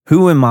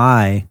 Who am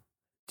I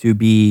to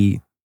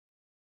be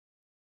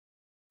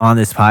on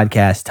this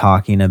podcast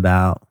talking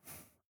about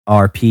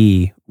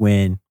RP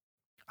when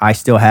I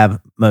still have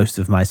most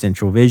of my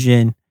central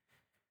vision?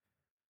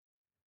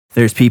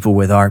 There's people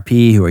with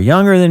RP who are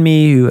younger than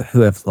me,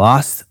 who have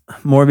lost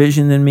more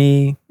vision than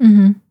me.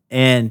 Mm-hmm.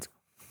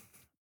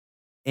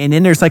 And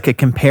then there's like a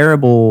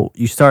comparable,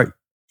 you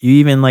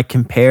even like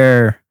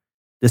compare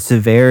the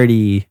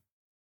severity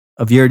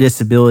of your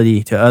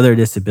disability to other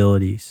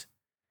disabilities.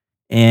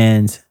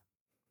 And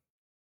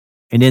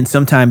then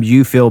sometimes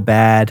you feel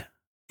bad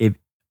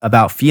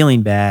about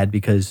feeling bad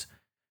because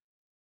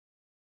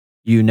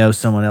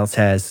someone else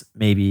has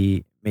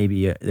maybe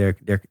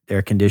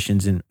their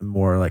conditions in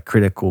more like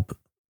critical,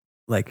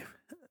 like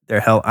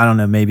their health. I don't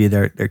know, maybe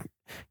their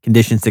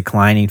conditions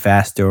declining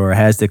faster or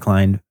has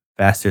declined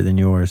faster than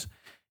yours.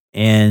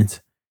 And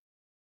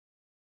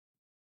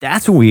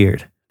that's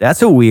weird.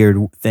 That's a weird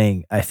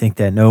thing. I think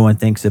that no one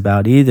thinks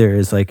about either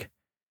is like,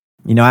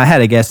 I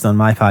had a guest on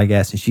my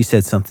podcast and she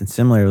said something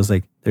similar. It was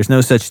like, there's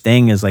no such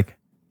thing as like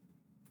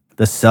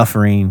the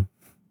suffering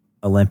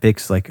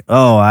Olympics. Like,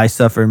 oh, I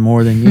suffered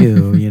more than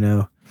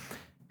you,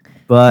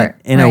 But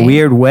in a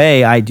weird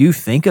way, I do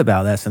think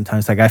about that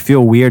sometimes. Like I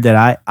feel weird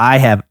that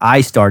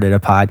I started a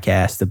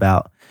podcast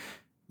about,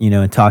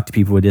 and talk to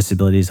people with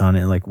disabilities on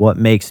it. Like what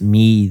makes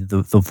me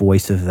the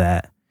voice of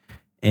that?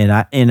 And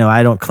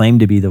I don't claim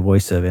to be the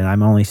voice of it.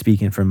 I'm only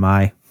speaking from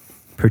my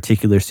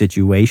particular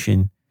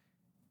situation.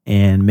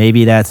 And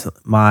maybe that's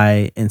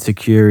my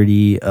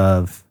insecurity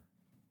of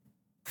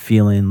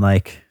feeling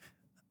like,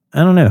 I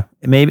don't know.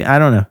 Maybe, I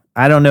don't know.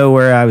 I don't know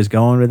where I was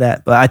going with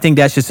that, but I think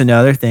that's just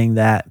another thing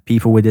that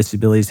people with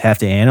disabilities have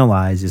to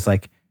analyze is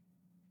like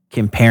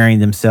comparing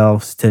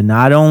themselves to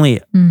not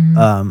only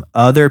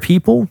other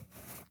people,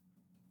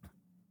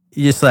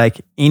 just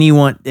like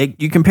anyone.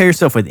 You compare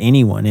yourself with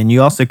anyone, and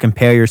you also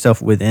compare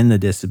yourself within the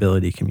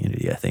disability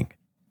community, I think.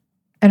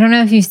 I don't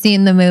know if you've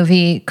seen the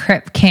movie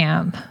Crip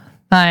Camp,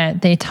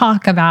 but they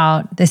talk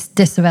about this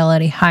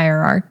disability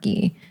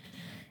hierarchy.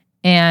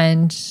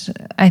 And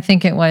I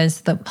think it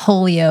was the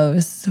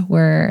polios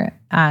were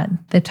at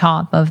the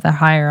top of the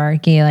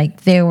hierarchy.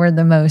 Like they were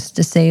the most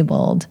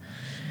disabled.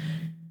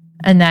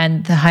 And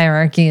then the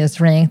hierarchy is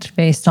ranked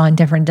based on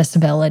different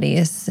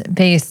disabilities,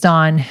 based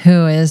on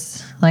who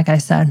is, like I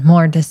said,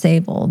 more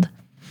disabled.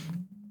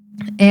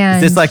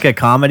 And is this like a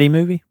comedy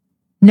movie?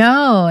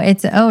 No,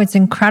 it's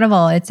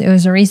incredible. It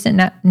was a recent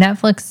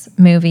Netflix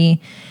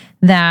movie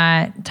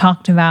that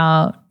talked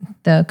about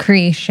the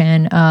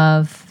creation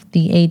of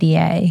the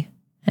ADA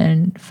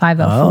and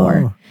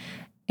 504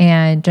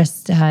 and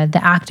just the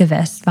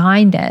activists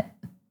behind it.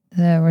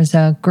 There was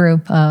a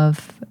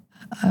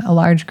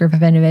large group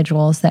of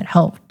individuals that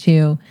helped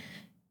to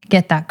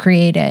get that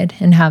created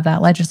and have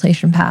that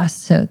legislation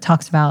passed. So it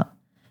talks about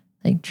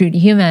like Judy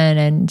Heumann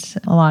and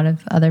a lot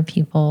of other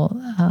people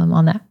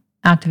on that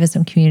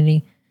activism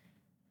community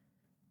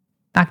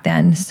back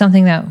then.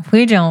 Something that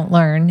we don't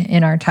learn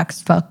in our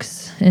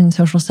textbooks in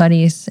social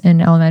studies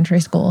in elementary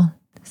school.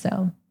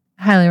 So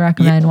I highly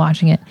recommend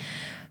watching it.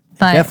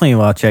 But definitely,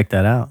 well, check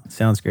that out.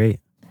 Sounds great.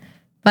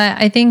 But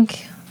I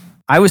think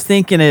I was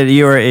thinking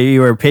you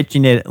were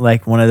pitching it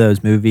like one of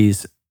those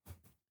movies.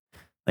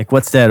 Like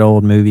what's that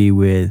old movie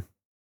with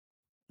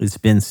it's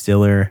Ben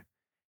Stiller?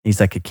 He's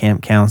like a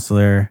camp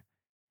counselor,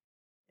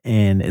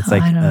 and it's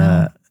like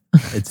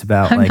it's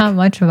about I'm not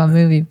much of a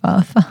movie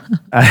buff.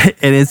 And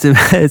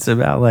it's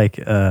about like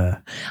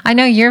I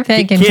know you're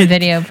big into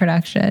video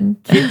production.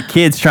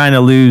 Kids trying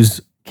to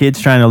lose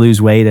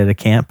weight at a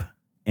camp.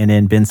 And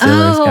then Ben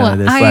Stiller's kind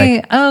of this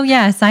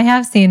yes, I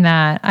have seen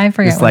that. I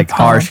forget. This like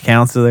harsh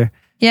counselor.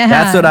 Yeah.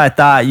 That's what I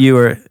thought you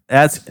were.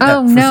 That's for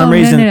some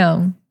reason.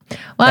 No.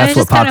 Well, that's I was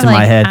just what popped kind of in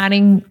my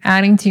head.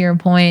 adding to your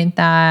point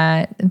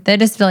that the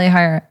disability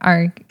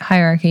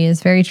hierarchy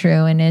is very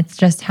true, and it's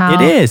just how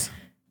it is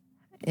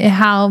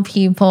how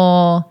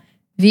people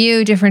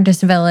view different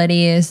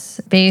disabilities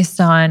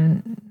based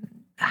on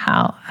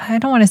how, I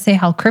don't want to say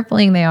how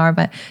crippling they are,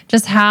 but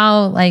just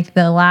how like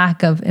the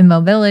lack of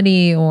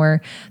immobility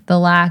or the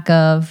lack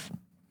of,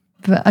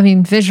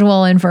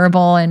 visual and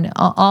verbal and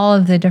all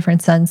of the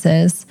different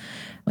senses.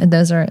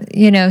 Those are,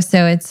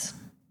 so it's.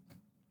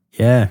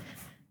 Yeah.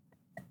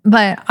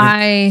 But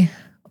I,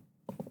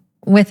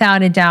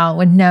 without a doubt,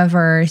 would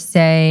never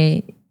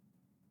say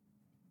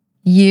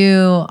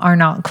you are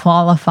not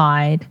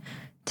qualified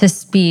to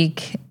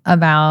speak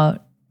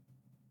about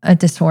a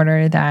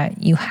disorder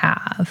that you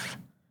have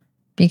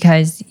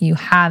because you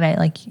have it,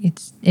 like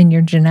it's in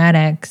your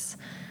genetics,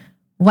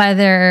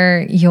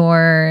 whether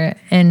you're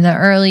in the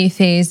early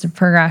phase of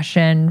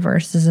progression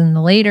versus in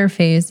the later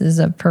phases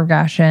of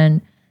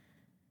progression.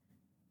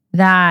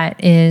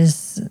 That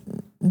is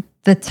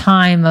the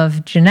time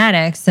of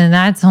genetics, and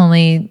that's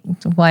only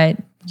what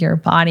your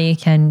body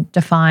can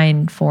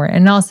define for it.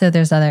 And also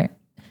there's other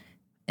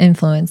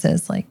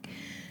influences like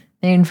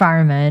the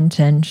environment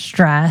and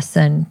stress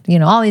and,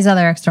 all these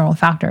other external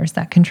factors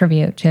that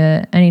contribute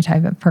to any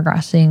type of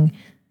progressing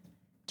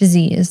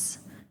disease.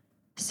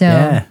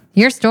 So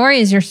your story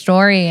is your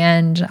story,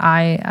 and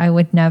I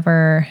would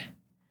never,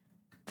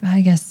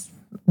 I guess,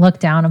 look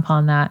down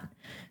upon that.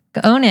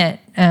 Own it,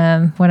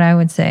 what I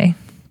would say.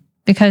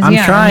 Because I'm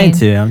trying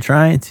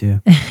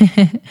to.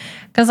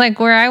 Because like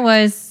where I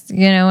was,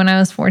 when I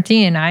was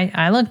 14,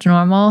 I looked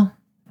normal.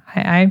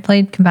 I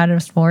played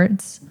competitive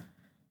sports.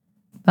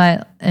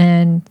 But,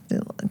 10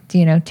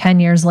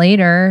 years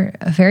later,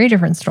 a very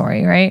different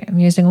story, right? I'm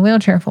using a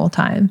wheelchair full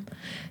time.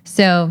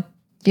 So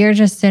you're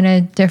just in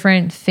a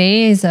different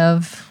phase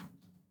of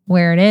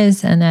where it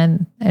is. And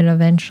then it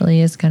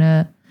eventually is going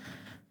to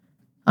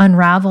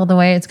unravel the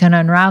way it's going to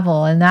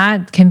unravel. And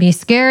that can be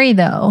scary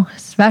though,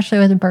 especially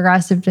with a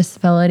progressive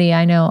disability.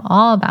 I know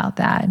all about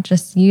that.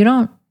 Just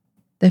the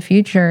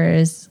future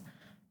is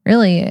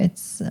really,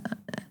 it's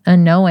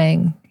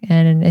unknowing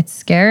and it's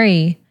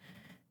scary.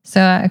 So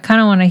I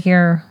kind of want to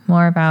hear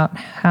more about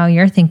how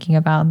you're thinking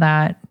about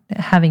that,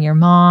 having your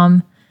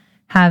mom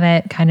have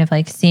it, kind of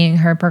like seeing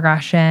her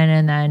progression,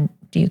 and then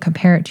do you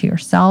compare it to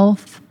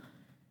yourself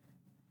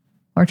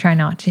or try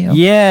not to?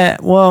 Yeah,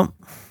 well,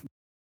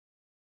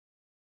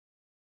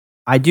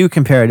 I do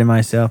compare it to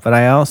myself, but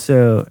I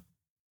also,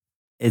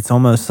 it's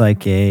almost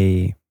like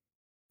a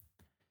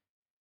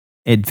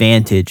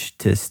advantage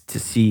to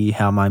see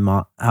how my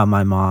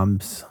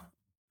mom's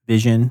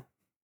vision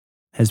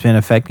has been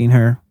affecting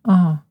her.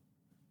 Oh.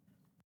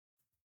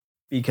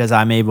 Because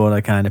I'm able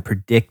to kind of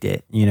predict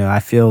it. I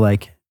feel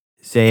like,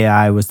 say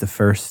I was the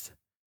first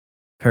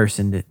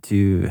person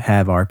to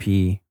have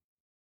RP,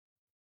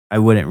 I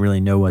wouldn't really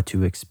know what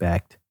to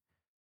expect.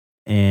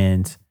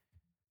 And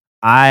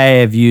I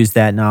have used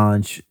that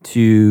knowledge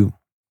to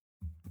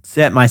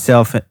put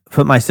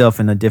myself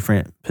in a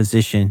different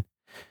position.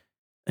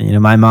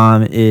 And, my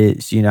mom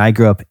is, I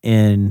grew up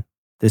in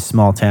this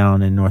small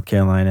town in North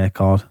Carolina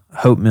called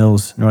Hope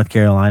Mills, North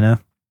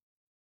Carolina.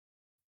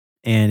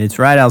 And it's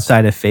right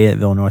outside of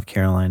Fayetteville, North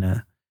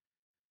Carolina.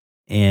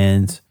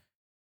 And,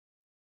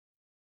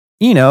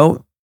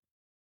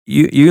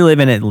 you live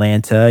in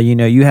Atlanta,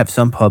 you have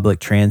some public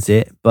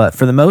transit, but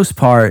for the most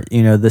part,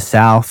 the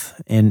South,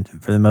 and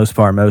for the most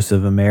part, most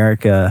of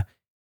America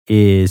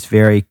is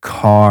very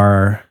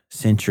car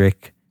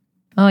centric.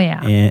 Oh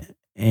yeah.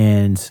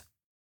 And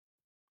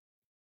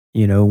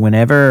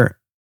whenever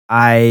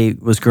I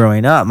was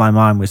growing up, my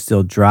mom was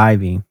still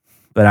driving,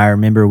 but I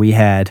remember we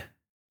had,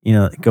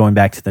 going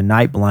back to the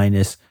night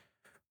blindness,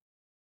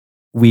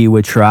 we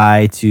would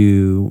try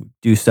to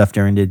do stuff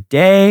during the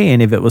day. And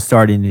if it was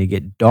starting to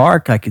get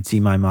dark, I could see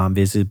my mom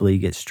visibly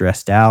get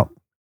stressed out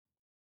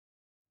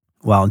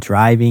while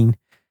driving,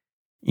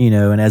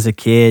 and as a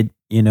kid,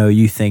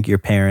 you think your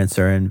parents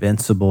are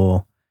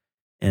invincible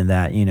and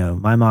that,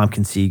 my mom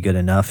can see good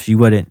enough. She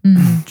wouldn't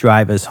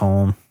drive us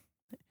home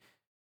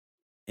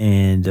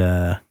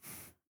and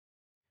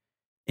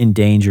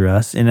endanger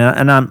us. And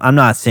I'm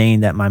not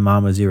saying that my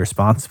mom was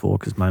irresponsible,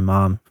 because my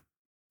mom,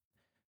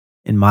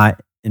 in my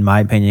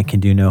opinion, can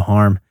do no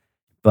harm.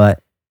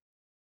 But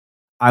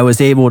I was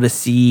able to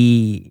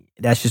see,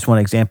 that's just one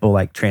example,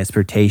 like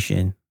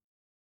transportation.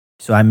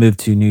 So I moved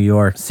to New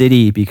York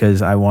City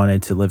because I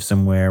wanted to live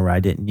somewhere where I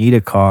didn't need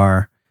a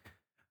car.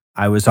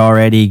 I was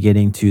already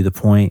getting to the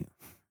point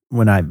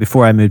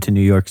before I moved to New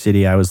York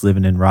City, I was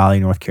living in Raleigh,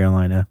 North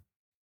Carolina.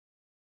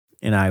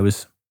 And I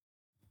was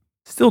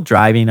still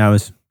driving. I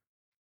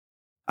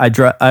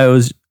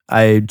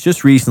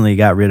just recently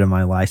got rid of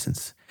my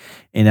license.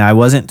 And I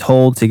wasn't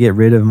told to get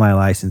rid of my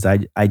license.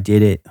 I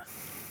did it.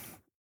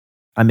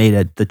 I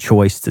made the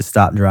choice to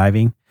stop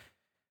driving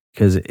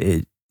because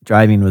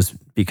driving was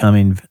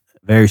becoming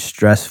very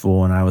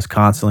stressful, and I was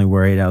constantly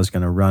worried I was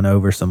going to run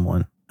over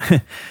someone.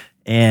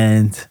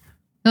 And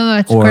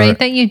it's great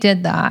that you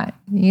did that.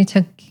 You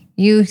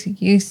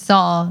you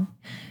saw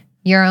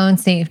your own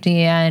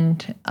safety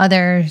and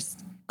others,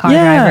 car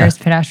drivers,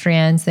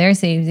 pedestrians, their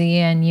safety,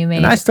 and you made.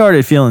 And I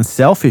started feeling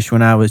selfish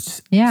when I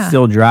was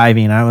still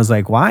driving. I was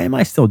like, why am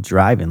I still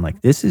driving?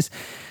 Like, this is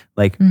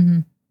like,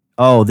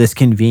 this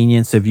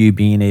convenience of you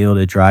being able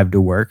to drive to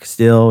work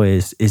still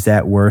is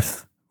that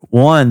worth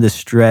the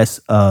stress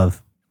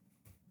of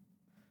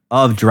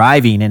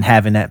driving and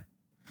having that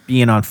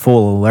being on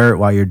full alert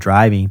while you're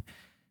driving?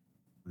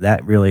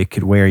 That really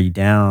could wear you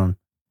down.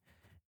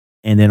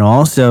 And then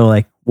also,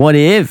 like, what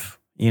if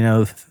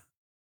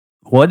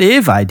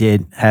I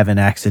did have an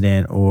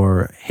accident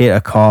or hit a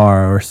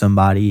car or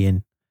somebody,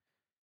 and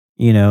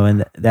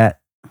and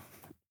that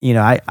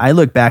I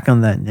look back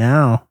on that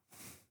now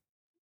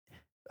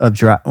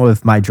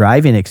with my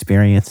driving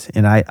experience,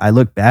 and I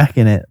look back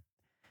and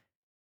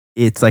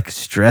it's like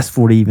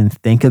stressful to even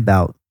think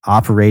about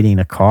operating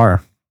a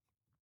car.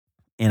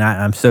 And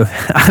I'm so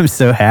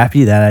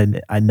happy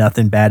that I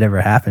nothing bad ever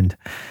happened.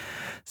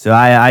 So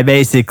I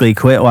basically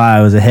quit while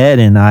I was ahead,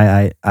 and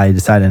I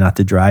decided not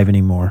to drive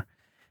anymore.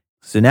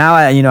 So now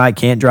I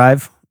can't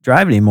drive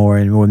anymore.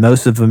 And with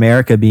most of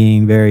America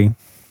being very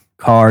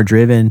car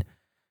driven,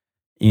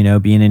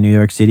 being in New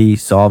York City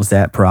solves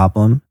that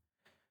problem.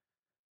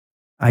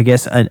 I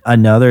guess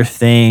another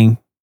thing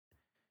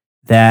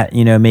that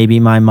maybe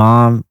my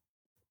mom,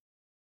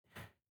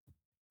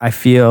 I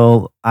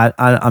feel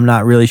I'm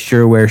not really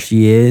sure where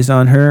she is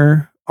on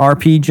her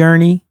RP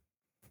journey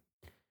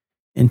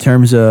in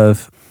terms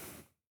of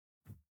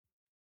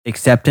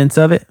acceptance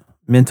of it,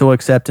 mental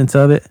acceptance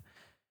of it.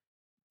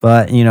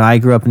 But, I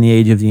grew up in the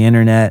age of the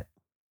internet,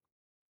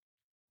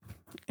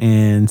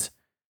 and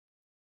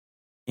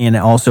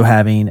also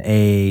having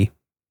a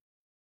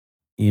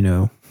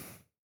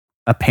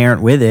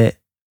parent with it,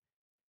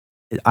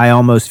 I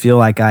almost feel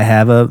like I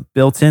have a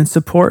built-in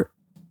support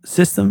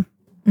system,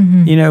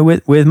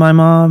 with my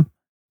mom.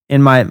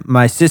 And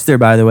my sister,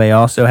 by the way,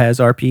 also has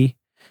RP.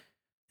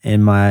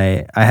 And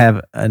I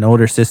have an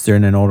older sister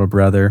and an older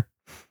brother.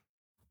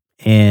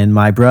 And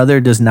my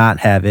brother does not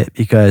have it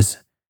because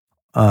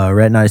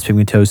retinitis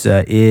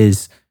pigmentosa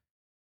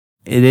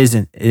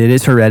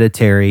is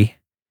hereditary,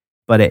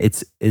 but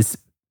it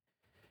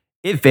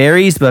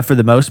varies. But for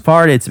the most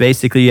part, it's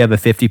basically you have a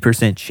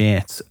 50%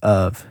 chance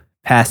of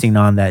passing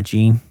on that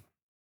gene.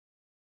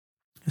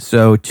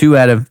 So 2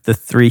 out of the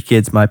 3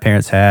 kids my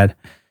parents had,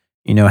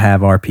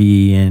 have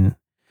RP, and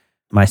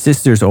my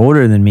sister's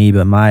older than me,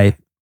 but my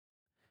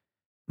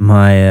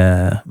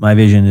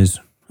vision is,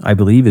 I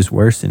believe, is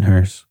worse than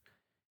hers.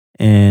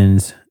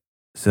 And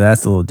so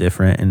that's a little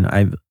different.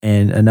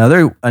 And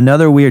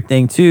another weird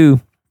thing too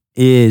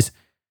is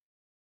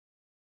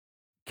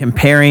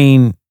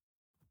comparing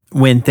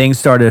when things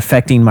started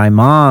affecting my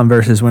mom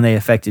versus when they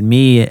affected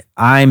me.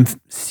 I'm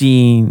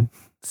seeing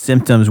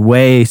symptoms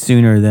way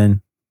sooner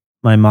than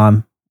my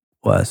mom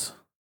was.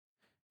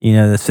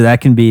 So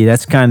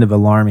that's kind of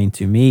alarming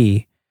to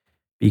me,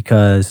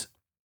 because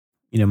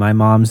my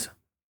mom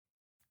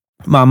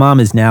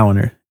is now in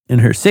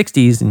her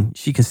 60s, and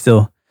she can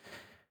still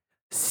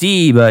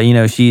see, but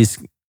she's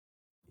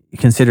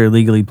considered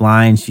legally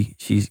blind. She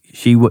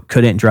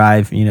couldn't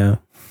drive.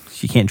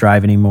 She can't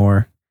drive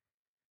anymore.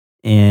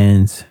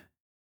 And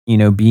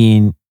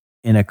being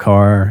in a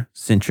car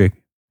centric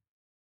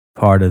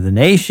part of the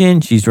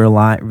nation, she's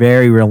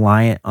very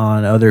reliant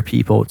on other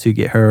people to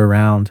get her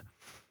around.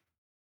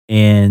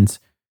 And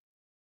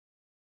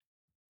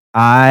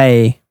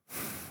I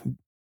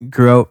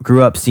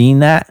grew up seeing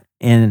that,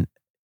 and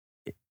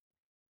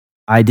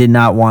I did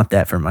not want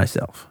that for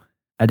myself.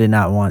 I did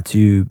not want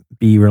to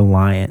be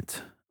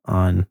reliant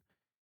on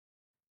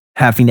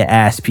having to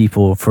ask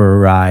people for a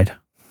ride.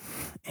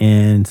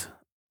 And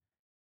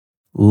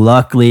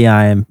luckily,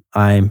 I'm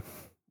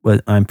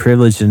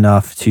privileged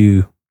enough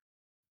to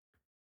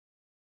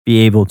be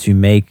able to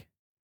make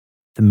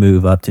the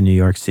move up to New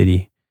York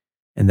City,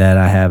 and that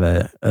I have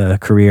a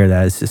career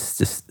that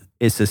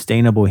is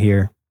sustainable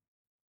here.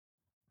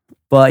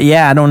 But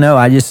yeah, I don't know.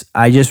 I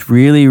just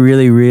really,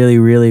 really, really,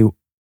 really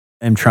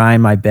am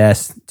trying my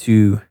best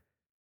to,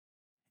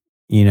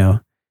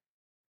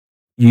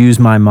 use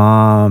my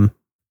mom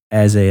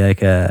as a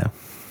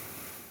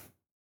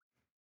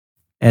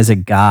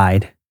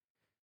guide,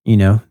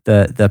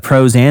 the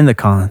pros and the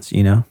cons.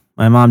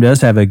 My mom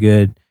does have a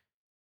good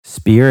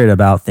spirit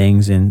about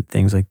things and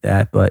things like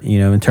that. But,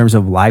 in terms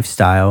of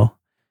lifestyle,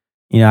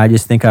 I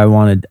just think I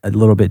wanted a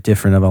little bit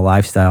different of a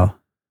lifestyle.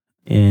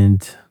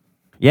 And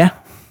yeah,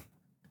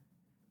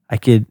 I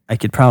could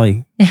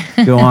probably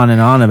go on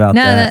and on about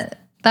that.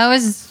 That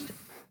was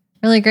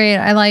really great.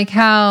 I like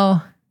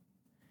how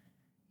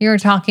you were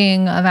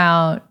talking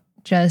about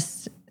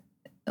just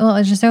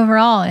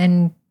overall,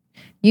 and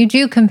you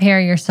do compare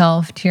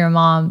yourself to your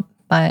mom,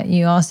 but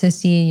you also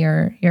see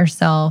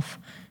yourself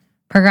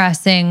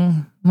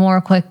progressing more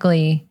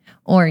quickly,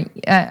 or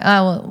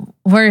I'll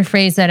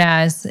rephrase it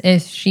as,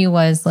 if she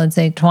was, let's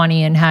say,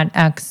 20 and had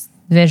X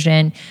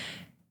vision,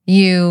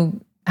 you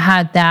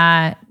had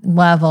that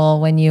level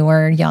when you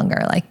were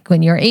younger, like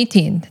when you were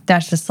 18.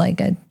 That's just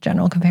like a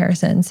general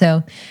comparison.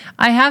 So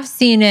I have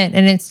seen it,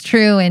 and it's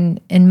true in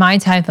my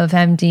type of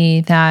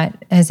MD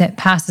that as it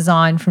passes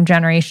on from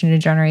generation to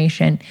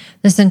generation,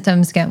 the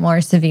symptoms get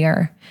more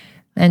severe.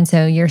 And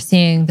so you're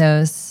seeing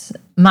those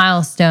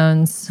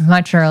milestones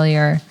much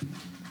earlier.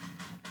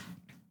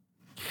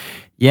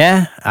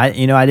 Yeah, I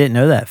didn't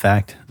know that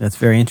fact. That's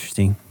very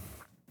interesting.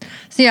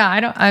 So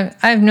yeah,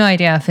 I have no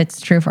idea if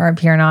it's true for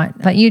RP or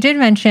not. But you did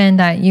mention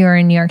that you are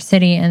in New York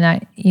City and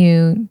that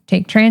you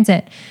take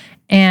transit.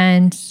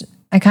 And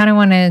I kind of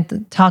want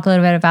to talk a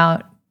little bit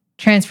about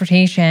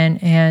transportation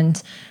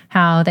and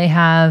how they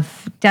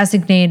have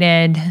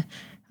designated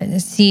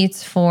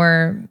seats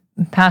for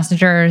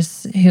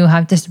passengers who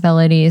have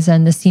disabilities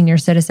and the senior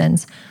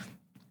citizens.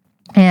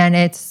 And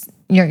it's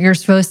you're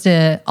supposed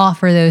to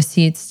offer those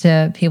seats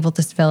to people with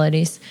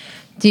disabilities.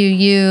 Do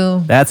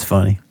you? That's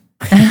funny.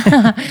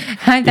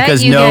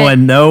 Because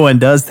no one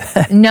does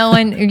that. No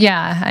one,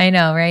 yeah, I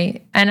know,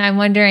 right? And I'm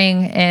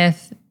wondering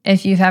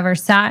if you've ever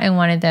sat in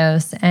one of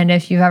those, and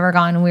if you've ever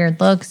gotten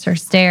weird looks or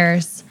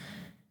stares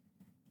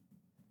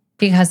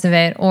because of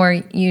it, or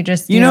you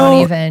just you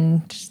don't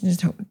even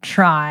just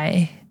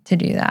try to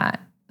do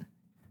that.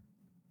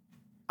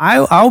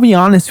 I'll be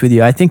honest with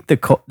you. I think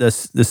the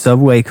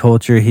subway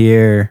culture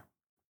here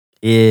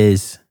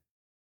is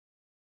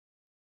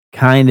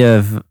kind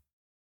of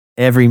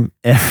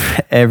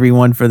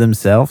everyone for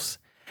themselves,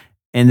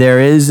 and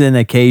there is an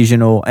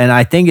occasional, and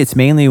I think it's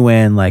mainly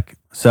when like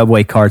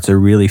subway carts are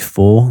really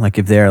full, like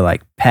if they're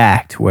like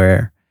packed,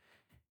 where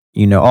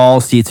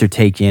all seats are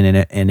taken,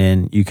 and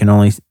then you can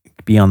only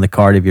be on the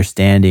cart if you're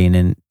standing,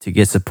 and to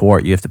get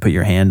support you have to put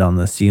your hand on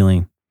the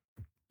ceiling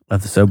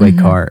of the subway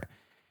cart.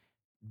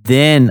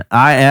 Then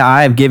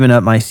I've given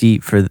up my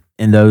seat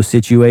in those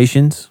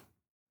situations.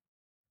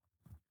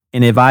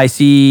 And if I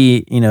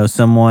see,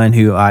 someone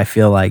who I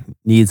feel like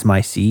needs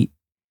my seat,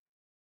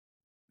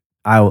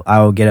 I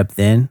will get up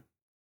then.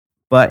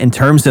 But in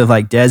terms of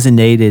like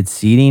designated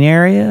seating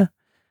area,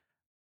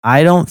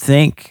 I don't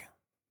think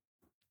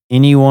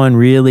anyone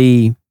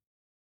really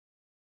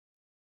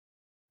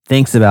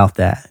thinks about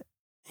that,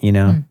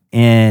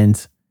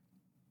 and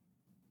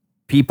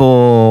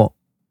people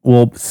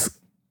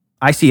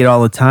I see it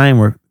all the time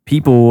where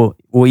people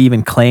will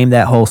even claim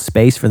that whole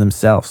space for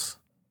themselves.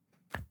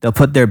 They'll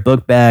put their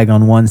book bag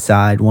on one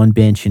side, one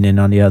bench, and then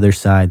on the other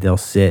side, they'll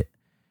sit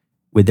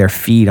with their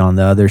feet on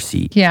the other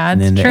seat. Yeah,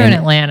 it's true in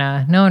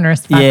Atlanta. No one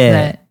respects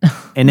it.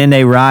 And then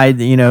they ride,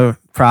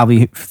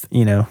 probably,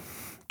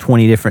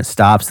 20 different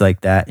stops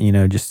like that,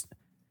 just,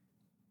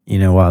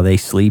 while they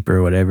sleep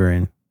or whatever.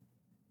 And,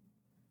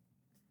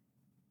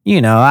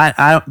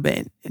 I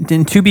don't,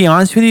 and to be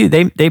honest with you,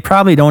 they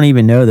probably don't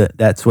even know that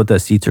that's what the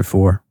seats are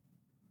for.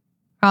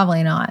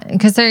 Probably not,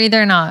 because they're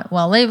either not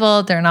well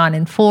labeled, they're not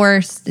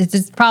enforced.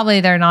 It's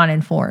probably they're not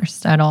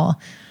enforced at all,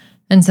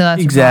 and so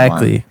that's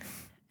exactly. A problem.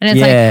 And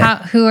it's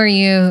like, who are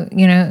you?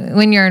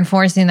 When you're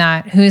enforcing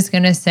that, who's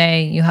going to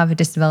say you have a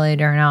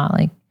disability or not?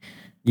 Like,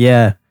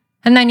 yeah.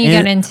 And then you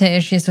get into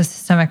issues with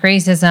systemic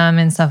racism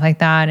and stuff like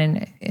that,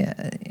 and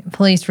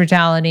police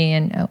brutality,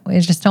 and we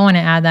just don't want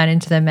to add that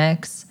into the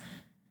mix.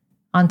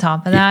 On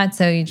top of that,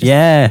 so you just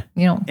I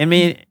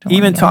mean,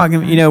 even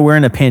talking, we're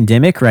in a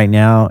pandemic right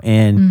now,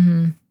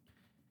 and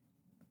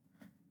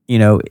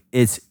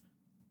it's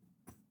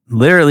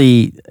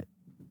literally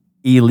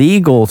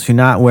illegal to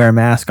not wear a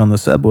mask on the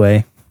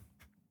subway.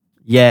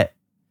 Yet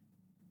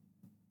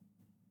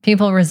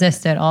people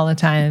resist it all the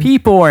time.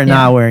 People are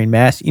not wearing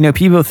masks.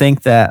 People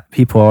think that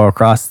people are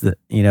across the,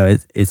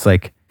 it's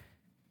like,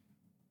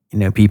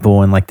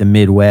 people in like the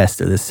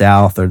Midwest or the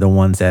South are the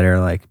ones that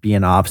are like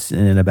being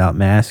obstinate about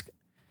masks.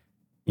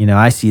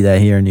 I see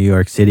that here in New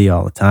York City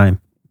all the time.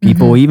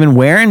 People even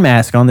wearing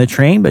masks on the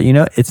train, but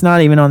it's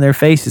not even on their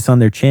face, it's on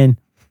their chin.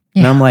 Yeah.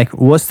 And I'm like,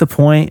 what's the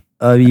point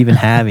of even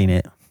having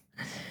it?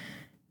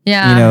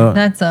 Yeah,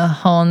 that's a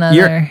whole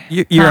nother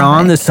you're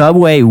on the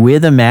subway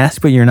with a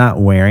mask, but you're not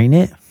wearing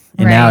it.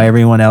 And now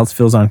everyone else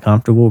feels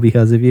uncomfortable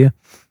because of you.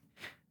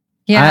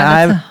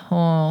 Yeah, that's a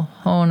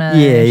whole nother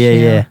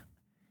issue. Yeah.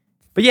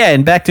 But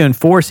and back to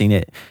enforcing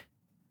it.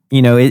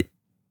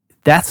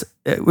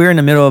 We're in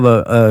the middle of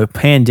a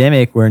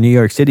pandemic where New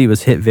York City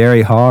was hit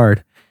very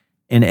hard,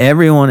 and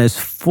everyone is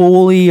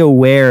fully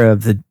aware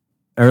of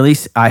or at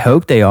least I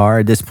hope they are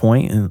at this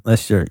point,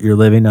 unless you're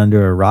living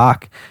under a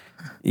rock,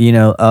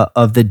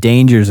 of the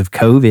dangers of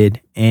COVID,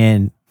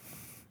 and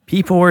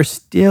people are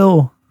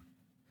still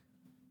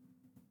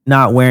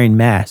not wearing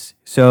masks.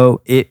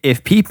 So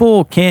if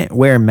people can't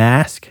wear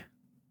masks,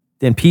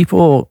 then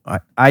people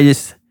I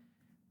just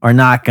are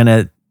not going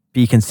to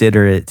be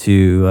considerate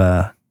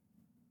to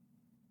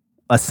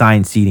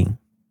assigned seating.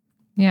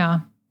 Yeah.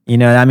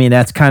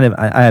 That's kind of,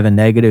 I have a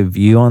negative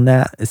view on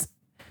that,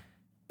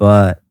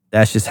 but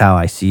that's just how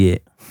I see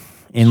it.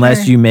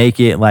 Unless you make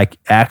it like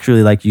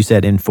actually, like you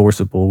said,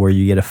 enforceable, where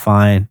you get a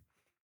fine,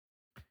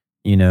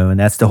 and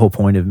that's the whole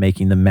point of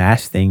making the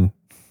mask thing,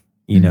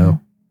 a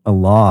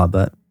law,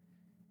 but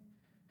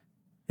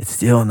it's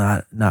still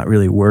not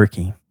really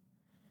working.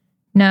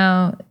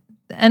 No.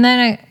 And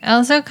then I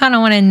also kind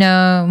of want to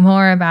know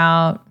more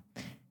about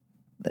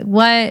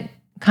what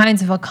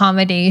kinds of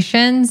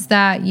accommodations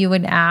that you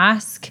would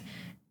ask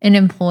an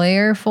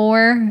employer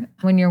for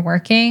when you're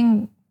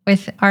working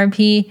with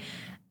RP.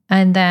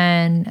 And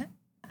then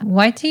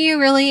what do you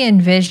really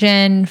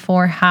envision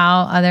for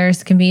how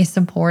others can be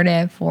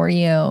supportive for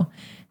you?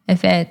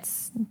 If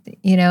it's,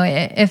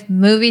 if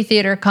movie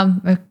theater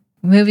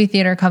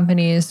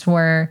companies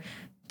were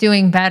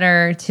doing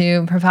better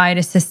to provide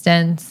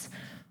assistance,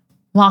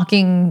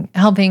 helping,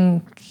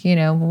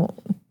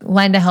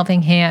 lend a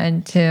helping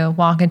hand to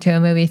walk into a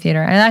movie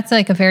theater. And that's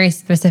like a very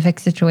specific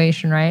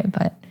situation, right?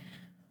 But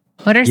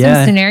what are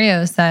some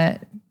scenarios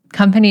that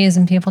companies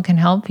and people can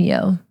help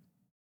you?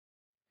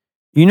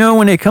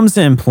 When it comes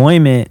to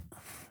employment,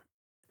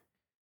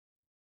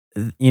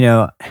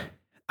 I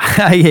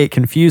get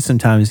confused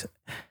sometimes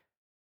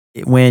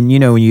when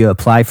you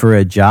apply for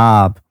a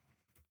job,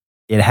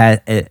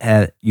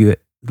 the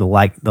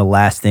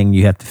last thing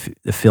you have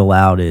to fill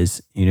out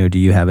is, do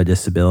you have a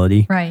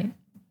disability? Right.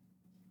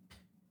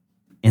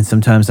 And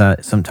sometimes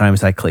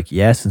I click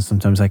yes, and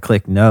sometimes I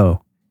click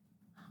no.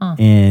 Huh.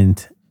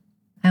 And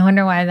I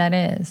wonder why that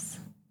is.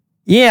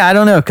 Yeah, I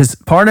don't know, because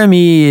part of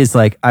me is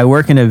like, I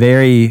work in a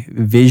very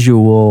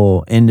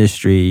visual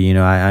industry.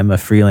 I'm a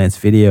freelance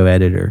video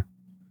editor.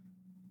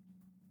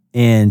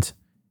 And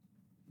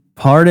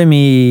part of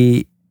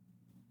me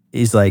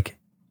is like,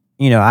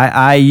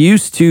 I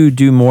used to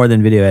do more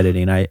than video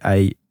editing.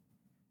 I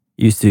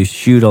used to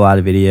shoot a lot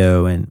of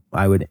video, and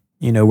I would,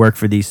 work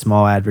for these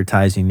small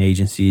advertising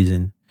agencies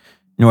in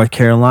North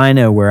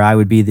Carolina where I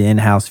would be the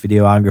in-house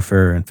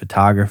videographer and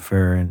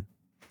photographer. And,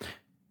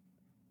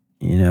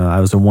 I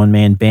was a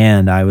one-man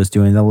band. I was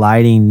doing the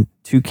lighting,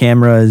 2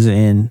 cameras,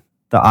 and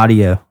the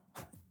audio.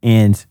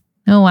 And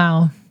oh,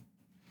 wow.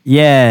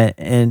 Yeah,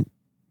 and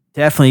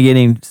definitely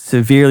getting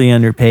severely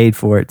underpaid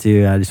for it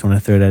too. I just want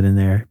to throw that in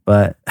there.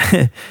 But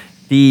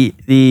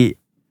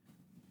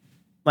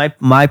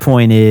my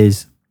point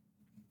is,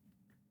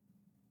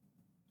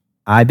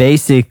 I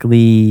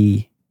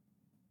basically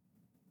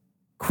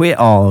quit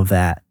all of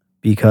that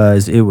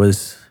because it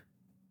was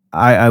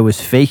I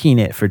was faking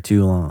it for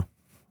too long.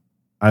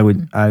 I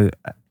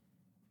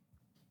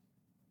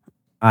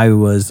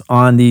was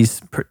on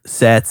these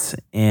sets,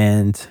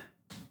 and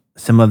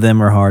some of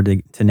them are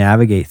hard to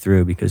navigate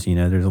through because,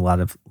 there's a lot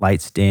of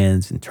light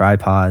stands and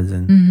tripods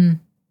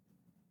and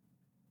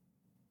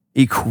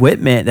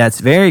equipment that's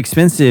very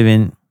expensive.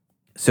 And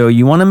so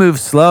you want to move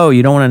slow.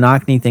 You don't want to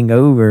knock anything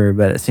over,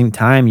 but at the same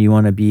time, you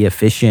want to be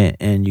efficient,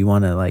 and you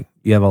want to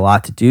you have a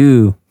lot to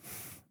do.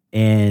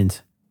 And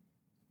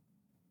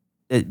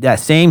that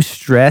same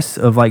stress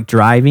of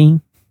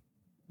driving,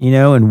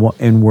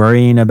 and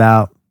worrying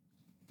about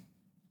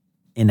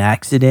an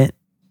accident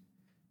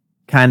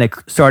kind of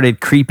started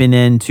creeping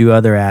into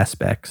other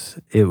aspects.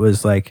 It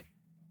was like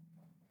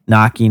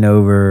knocking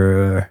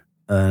over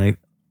a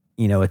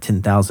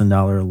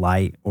 $10,000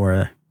 light,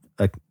 or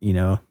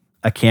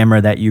a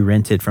camera that you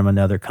rented from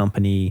another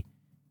company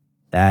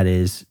that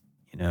is,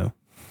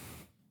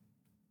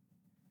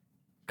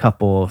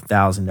 couple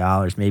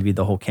 $1,000. Maybe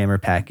the whole camera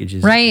package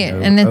is right.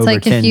 And it's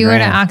like, if you were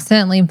to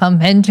accidentally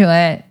bump into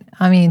it,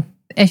 I mean,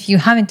 if you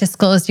haven't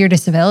disclosed your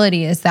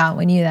disability, is that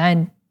when you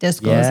then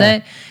disclose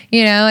it?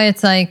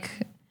 It's like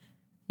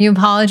you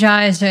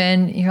apologize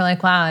and you're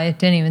like, wow, I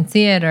didn't even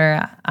see it,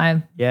 or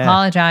I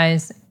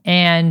apologize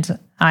and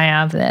I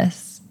have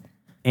this.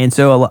 And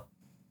so,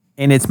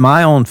 and it's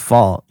my own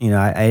fault.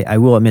 I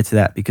will admit to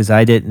that, because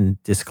I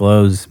didn't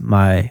disclose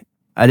having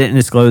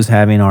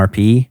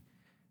RP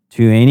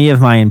to any of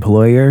my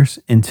employers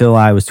until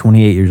I was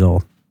 28 years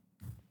old.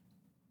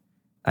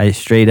 I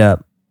straight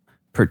up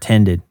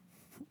pretended.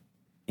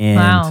 And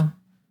wow.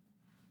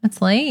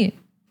 That's late.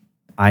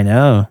 I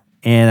know.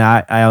 And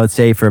I would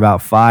say for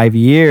about 5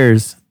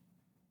 years,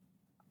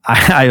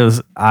 I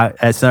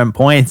at some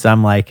points,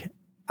 I'm like,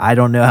 I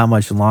don't know how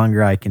much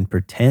longer I can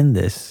pretend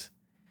this.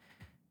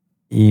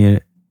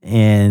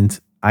 And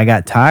I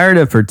got tired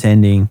of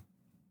pretending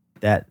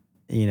that,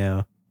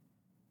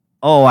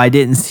 oh, I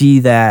didn't see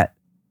that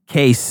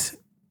case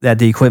that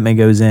the equipment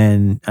goes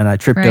in, and I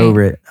tripped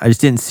over it. I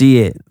just didn't see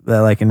it.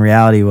 But in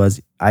reality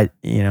I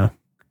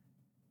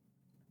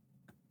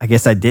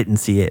guess I didn't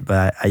see it,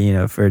 but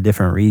for a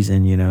different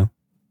reason,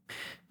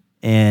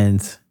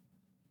 and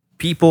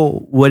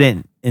people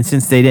wouldn't, and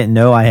since they didn't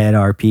know I had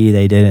RP,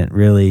 they didn't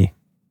really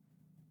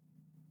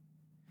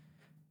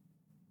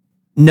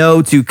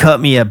know to cut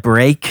me a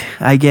break,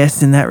 I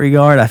guess, in that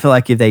regard. I feel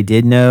like if they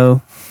did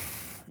know,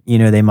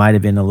 they might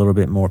have been a little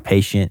bit more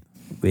patient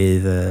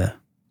with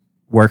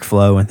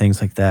workflow and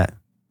things like that.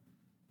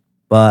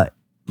 But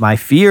my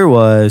fear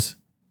was,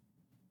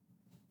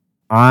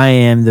 I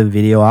am the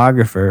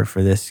videographer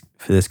for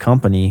this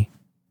company,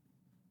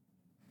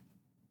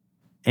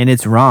 and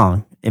it's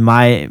wrong. Am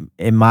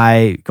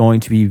I going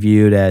to be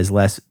viewed as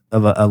less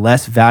of a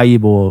less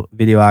valuable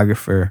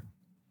videographer?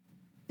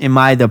 Am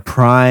I the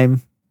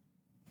prime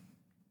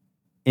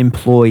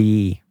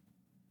employee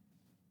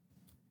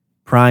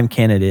prime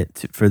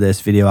candidate for this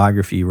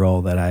videography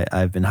role that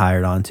I've been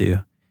hired onto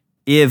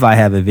if I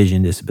have a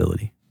vision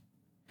disability.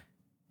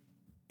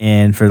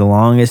 And for the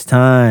longest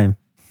time,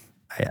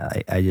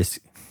 I just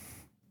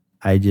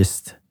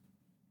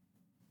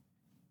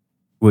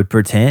would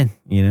pretend,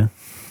 and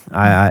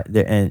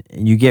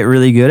you get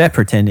really good at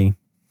pretending.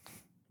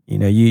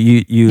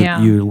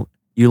 You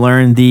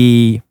learn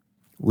the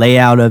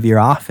layout of your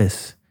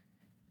office,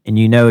 and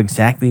you know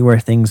exactly where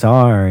things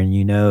are, and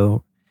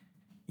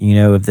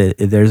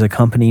if there's a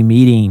company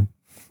meeting,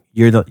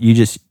 you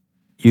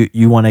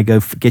want to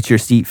go get your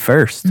seat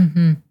first,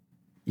 and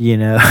you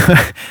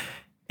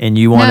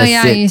want to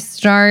sit.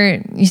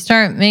 You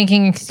start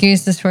making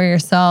excuses for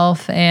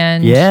yourself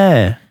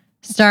and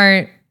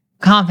start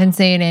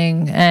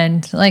compensating.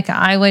 And like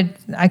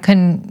I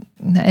couldn't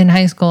in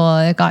high school,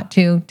 it got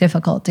too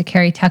difficult to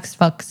carry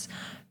textbooks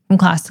from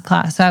class to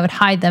class. So I would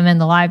hide them in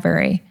the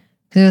library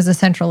because it was a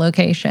central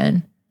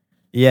location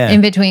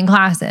in between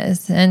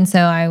classes. And so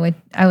I would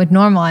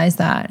normalize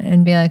that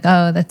and be like,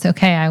 oh, that's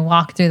okay. I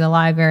walk through the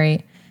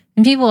library.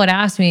 And people would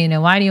ask me,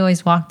 why do you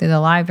always walk through the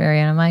library?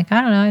 And I'm like,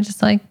 I don't know. I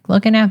just like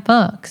looking at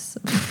books.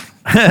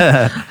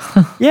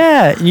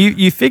 Yeah.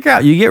 You figure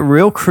out, you get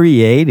real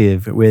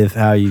creative with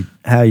how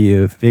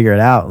you figure it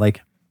out.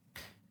 Like,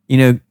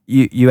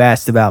 you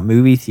asked about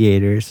movie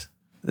theaters.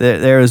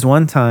 There was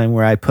one time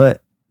where I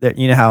put that,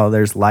 how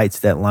there's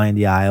lights that line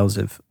the aisles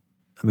of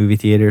movie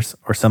theaters,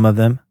 or some of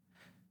them,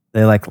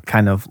 they like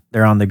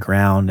they're on the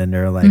ground and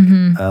they're like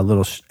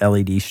little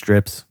LED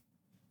strips.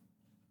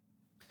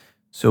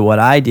 So what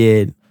I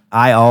did,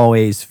 I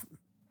always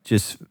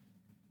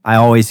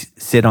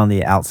sit on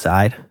the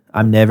outside.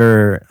 I'm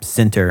never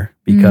center,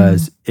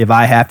 because if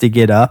I have to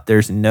get up,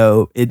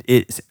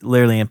 it's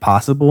literally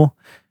impossible.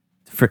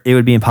 It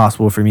would be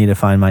impossible for me to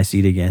find my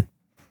seat again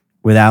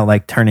without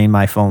like turning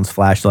my phone's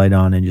flashlight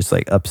on and just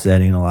like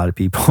upsetting a lot of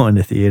people in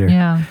the theater.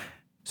 Yeah.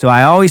 So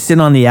I always sit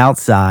on the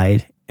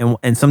outside,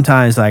 and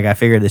sometimes like I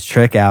figure this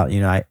trick out.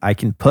 I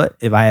can put,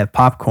 if I have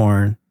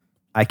popcorn,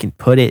 I can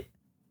put it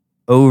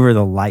over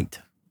the light.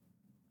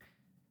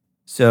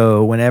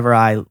 So whenever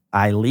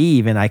I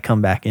leave and I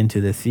come back into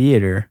the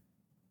theater,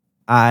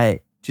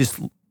 I just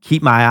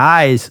keep my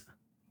eyes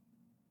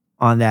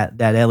on that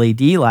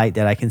LED light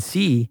that I can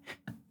see.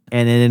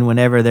 And then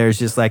whenever there's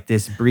just like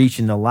this breach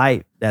in the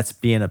light that's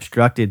being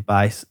obstructed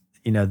by,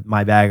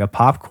 my bag of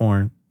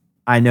popcorn,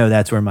 I know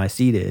that's where my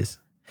seat is.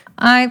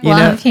 I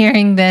love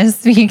hearing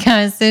this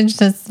because it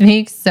just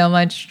speaks so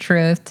much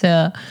truth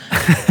to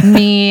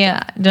me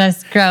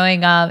just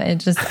growing up,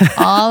 and just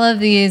all of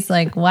these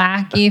like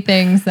wacky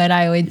things that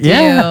I would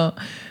do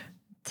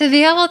to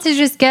be able to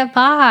just get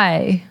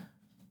by.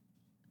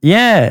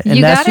 Yeah. And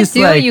you got to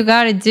do what you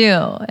got to do.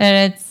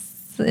 And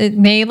it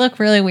may look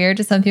really weird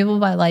to some people,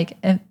 but like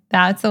if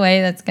that's the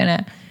way that's going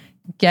to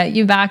get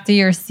you back to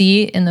your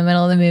seat in the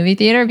middle of the movie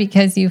theater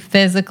because you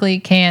physically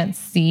can't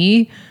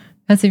see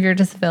because of your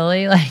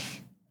disability, like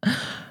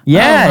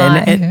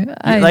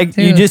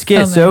you just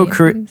get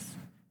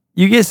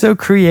you get so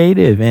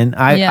creative, and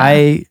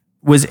I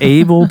was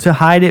able to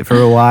hide it for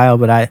a while,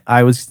 but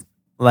I was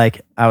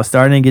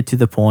starting to get to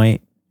the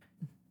point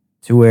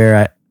to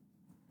where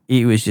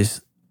it was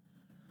just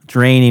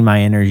draining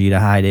my energy to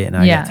hide it, and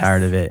I got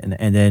tired of it,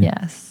 and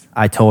then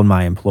I told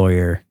my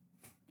employer.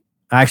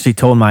 I actually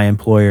told my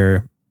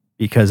employer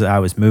because I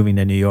was moving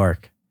to New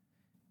York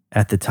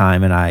at the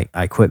time, and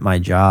I quit my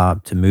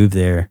job to move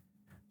there.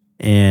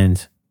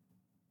 And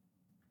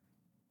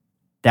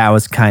that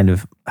was kind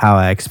of how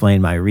I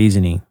explained my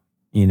reasoning,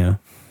 And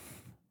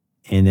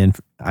then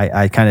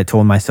I kind of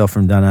told myself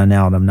from then on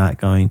out, I'm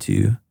not going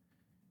to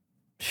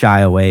shy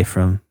away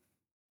from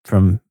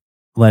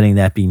letting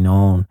that be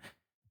known.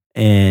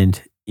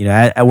 And,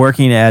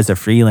 working as a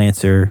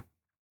freelancer,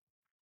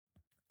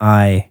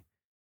 I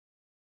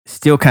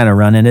still kind of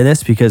run into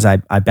this because I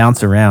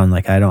bounce around.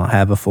 Like I don't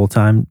have a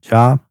full-time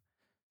job.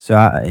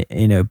 So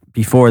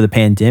before the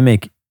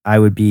pandemic, I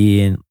would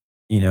be in,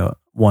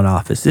 one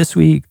office this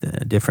week,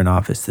 a different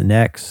office the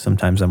next.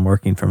 Sometimes I'm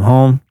working from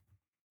home,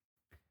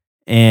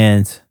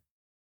 and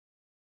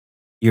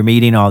you're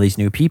meeting all these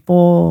new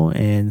people,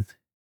 and,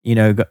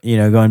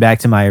 going back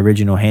to my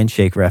original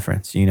handshake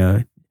reference,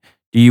 do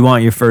you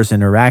want your first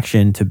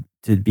interaction to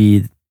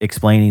be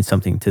explaining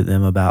something to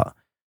them about,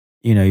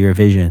 your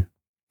vision?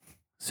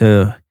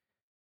 So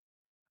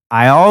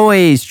I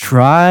always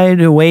try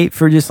to wait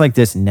for just like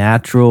this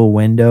natural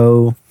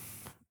window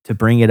to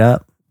bring it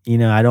up.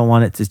 I don't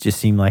want it to just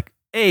seem like,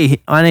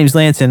 hey, my name's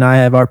Lance and I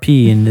have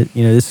RP, and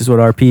this is what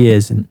RP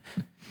is, and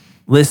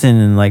listen,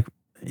 and like,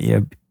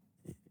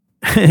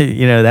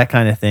 that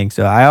kind of thing.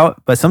 So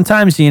but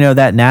sometimes,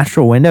 that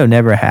natural window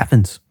never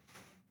happens.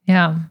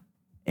 Yeah.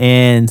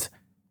 And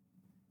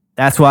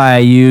that's why I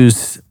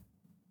use,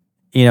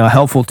 a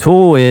helpful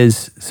tool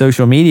is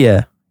social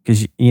media,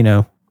 because,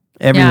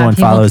 everyone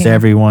follows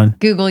everyone.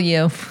 Google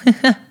you.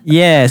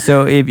 Yeah.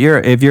 So if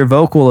you're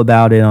vocal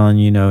about it on,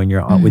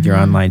 with your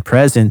online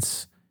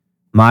presence,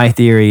 my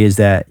theory is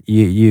that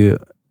you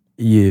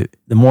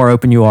the more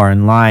open you are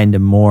online, the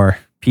more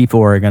people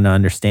are going to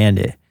understand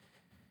it.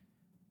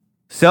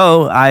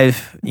 So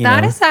I've,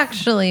 That is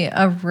actually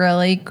a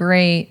really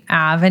great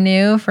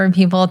avenue for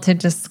people to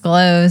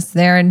disclose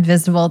their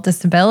invisible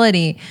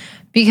disability,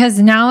 because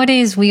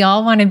nowadays we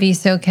all want to be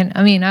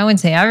I wouldn't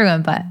say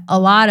everyone, but a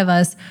lot of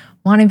us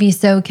want to be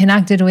so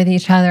connected with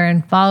each other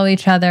and follow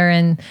each other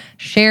and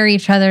share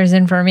each other's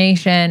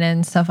information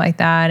and stuff like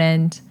that.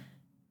 And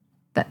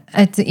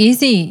it's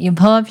easy. You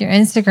pull up your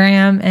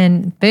Instagram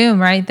and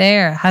boom, right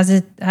there has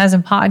a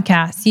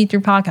podcast,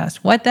 see-through podcast.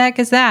 What the heck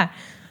is that?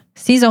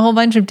 Sees a whole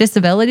bunch of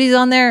disabilities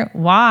on there.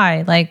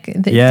 Why? Like,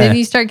 then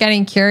you start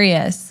getting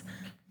curious.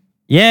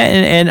 Yeah.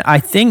 And I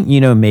think,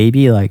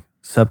 maybe like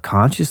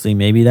subconsciously,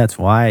 maybe that's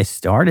why I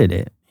started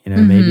it.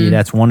 Maybe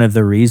that's one of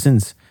the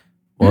reasons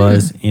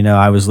was,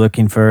 I was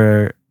looking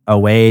for a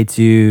way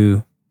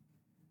to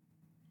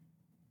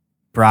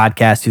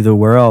broadcast to the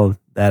world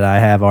that I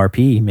have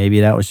RP.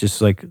 Maybe that was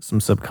just like some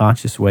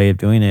subconscious way of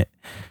doing it.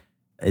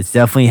 It's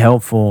definitely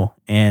helpful.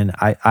 And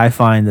I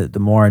find that the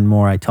more and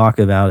more I talk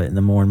about it and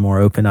the more and more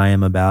open I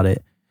am about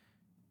it,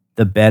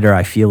 the better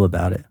I feel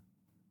about it.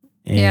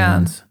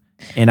 And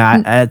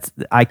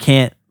I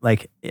can't,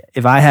 like,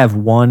 if I have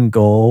one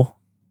goal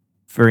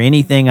for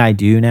anything I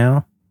do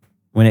now,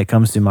 when it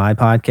comes to my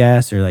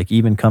podcast or like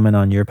even coming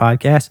on your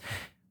podcast,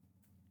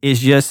 is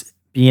just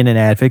being an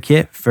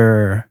advocate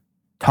for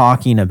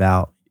talking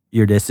about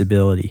your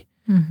disability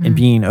and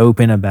being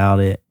open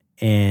about it,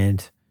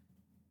 and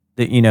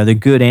the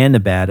good and the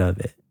bad of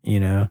it,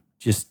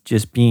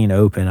 just being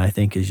open, I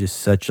think is just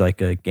such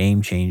like a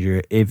game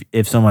changer.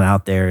 If someone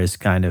out there is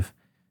kind of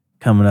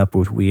coming up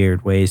with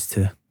weird ways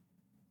to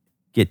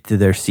get to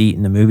their seat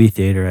in the movie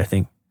theater, I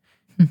think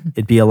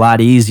it'd be a lot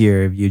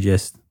easier if you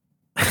just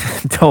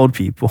told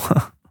people.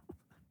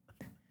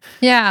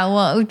 Yeah,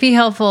 well, it would be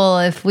helpful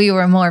if we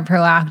were more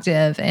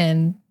proactive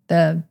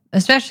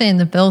especially in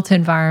the built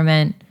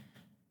environment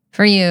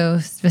for you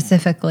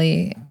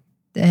specifically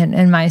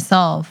and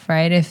myself,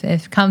 right?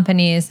 If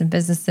companies and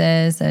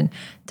businesses and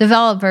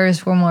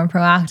developers were more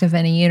proactive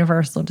in a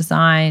universal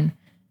design,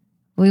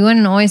 we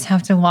wouldn't always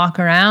have to walk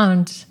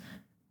around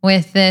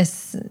with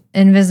this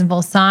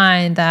invisible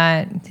sign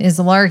that is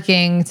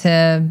lurking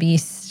to be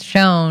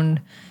shown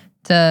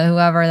to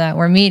whoever that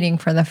we're meeting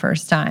for the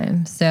first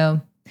time.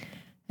 So,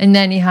 and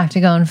then you have to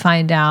go and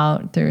find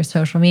out through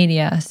social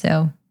media.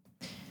 So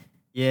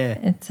yeah,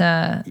 it's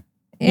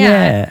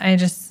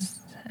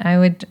I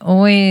would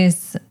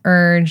always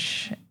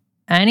urge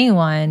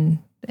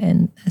anyone,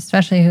 and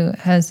especially who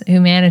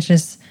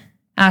manages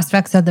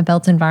aspects of the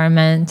built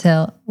environment,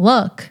 to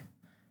look.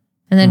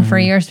 And then for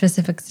your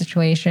specific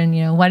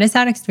situation, what is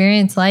that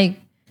experience like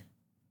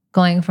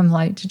going from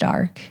light to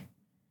dark?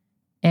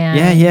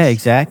 And yeah,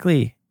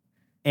 exactly.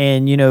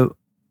 And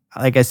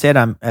like I said,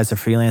 as a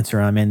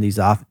freelancer, I'm in these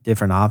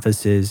different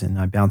offices and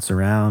I bounce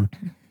around,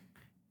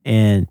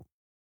 and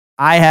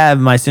I have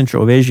my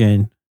central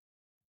vision.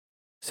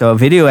 So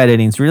video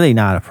editing is really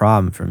not a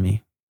problem for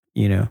me,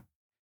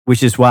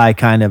 which is why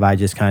I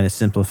just kind of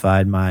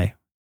simplified my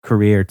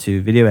career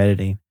to video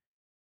editing.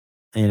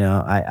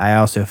 I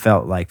also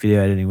felt like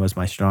video editing was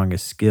my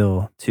strongest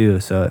skill too,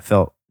 so it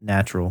felt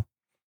natural.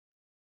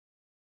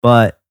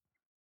 But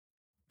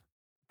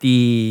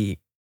this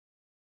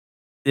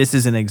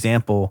is an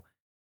example.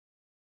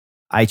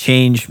 I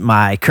changed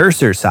my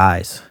cursor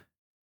size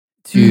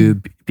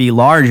to be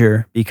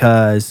larger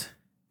because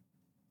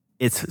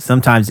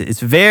sometimes it's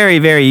very,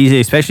 very easy,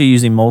 especially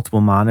using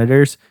multiple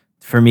monitors,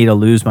 for me to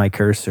lose my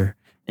cursor.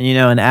 And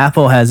and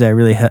Apple has that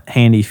really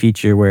handy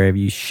feature where if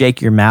you shake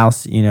your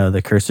mouse,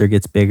 the cursor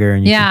gets bigger.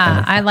 And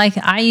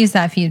I use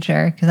that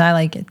feature because I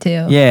like it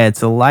too. Yeah,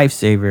 it's a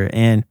lifesaver.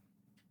 And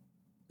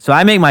so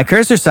I make my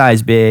cursor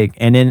size big,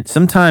 and then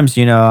sometimes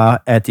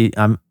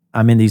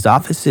I'm in these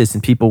offices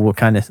and people will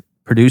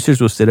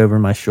producers will sit over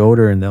my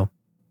shoulder and they'll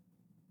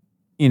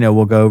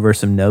we'll go over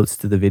some notes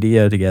to the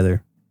video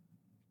together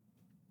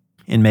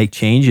and make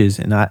changes.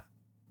 And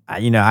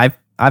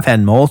I've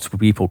had multiple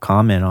people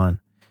comment on,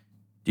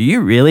 do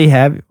you really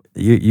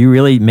you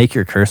really make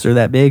your cursor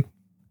that big?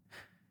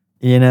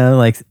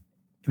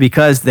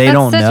 Because they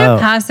don't know. That's such a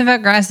passive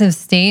aggressive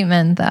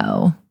statement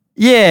though.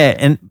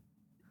 Yeah.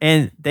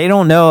 And they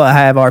don't know I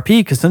have RP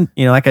because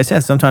like I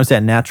said, sometimes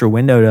that natural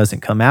window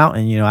doesn't come out,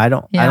 and I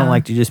don't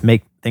like to just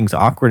make things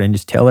awkward and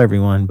just tell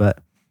everyone, but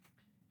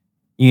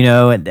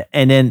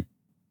and then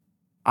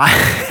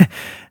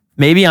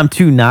maybe I'm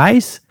too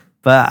nice,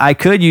 but I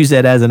could use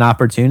that as an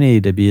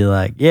opportunity to be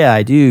like, yeah,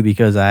 I do,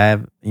 because I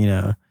have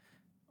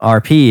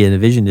RP and a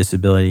vision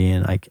disability,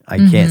 and I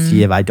can't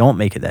see if I don't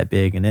make it that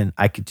big, and then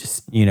I could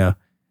just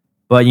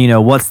but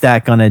what's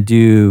that gonna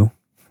do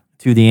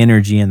to the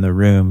energy in the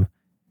room?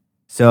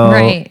 So,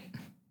 right.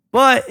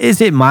 But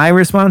is it my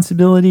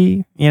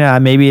responsibility?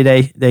 Maybe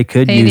they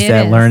could use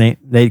that learning.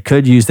 They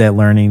could use that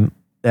learning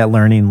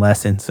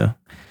lesson. So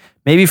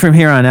maybe from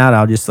here on out,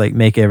 I'll just like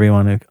make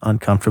everyone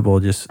uncomfortable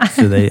just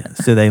so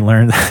they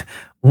learn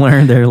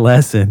their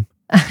lesson.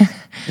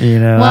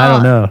 Well, I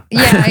don't know.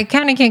 Yeah, it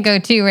kind of can go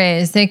two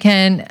ways. It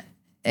can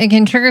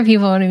trigger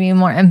people to be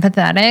more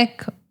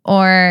empathetic,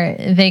 or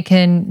they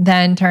can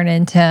then turn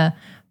into,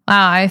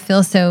 wow, I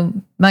feel so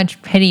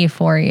much pity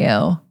for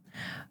you.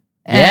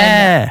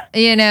 Yeah.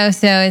 And,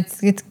 so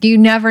it's you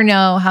never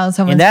know how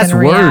someone's going to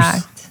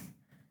react.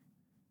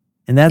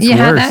 And that's worse.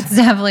 Yeah, that's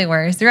definitely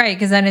worse. Right.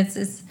 Because then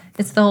it's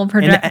the whole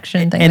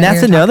projection thing. And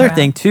that's another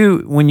thing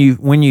too. When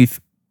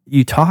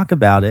you talk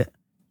about it,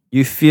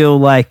 you feel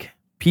like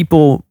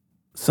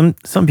some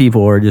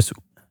people are just,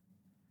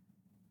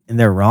 and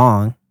they're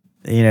wrong.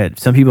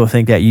 Some people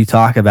think that you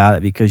talk about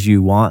it because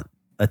you want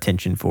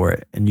attention for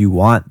it and you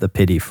want the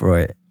pity for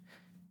it.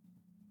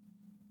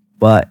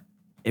 But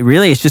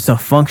it's just a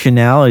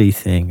functionality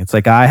thing. It's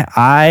like,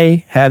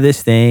 I have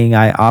this thing,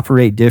 I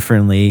operate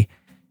differently.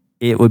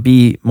 It would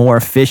be more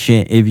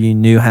efficient if you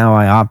knew how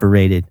I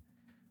operated.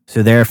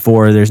 So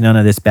therefore, there's none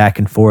of this back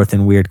and forth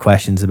and weird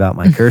questions about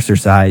my cursor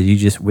size.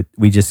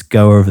 We just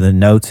go over the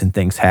notes and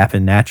things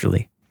happen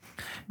naturally.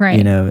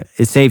 Right.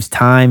 It saves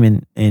time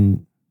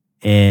and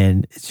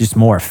it's just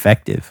more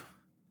effective.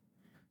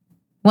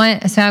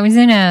 So I was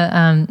in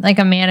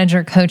a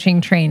manager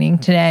coaching training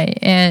today,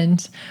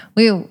 and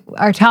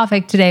our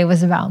topic today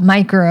was about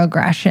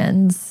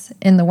microaggressions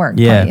in the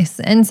workplace.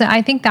 Yeah. And so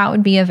I think that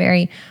would be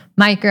an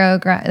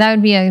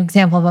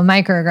example of a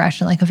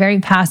microaggression, like a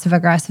very passive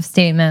aggressive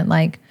statement,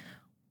 like,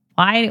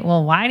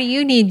 why do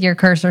you need your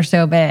cursor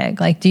so big?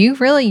 Like, do you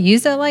really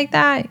use it like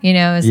that?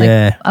 It's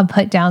like a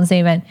put down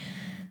statement.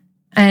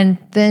 And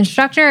the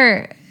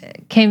instructor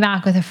came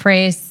back with a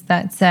phrase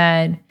that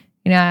said,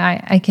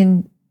 I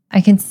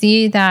can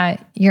see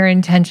that your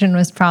intention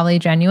was probably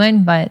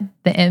genuine, but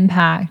the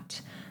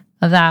impact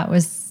of that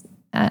was,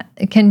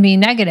 it can be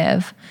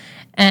negative.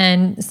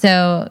 And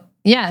so,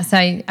 yes,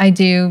 I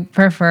do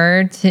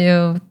prefer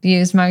to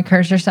use my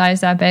cursor size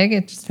that big.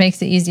 It just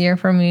makes it easier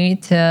for me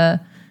to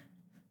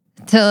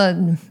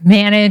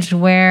manage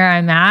where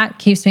I'm at,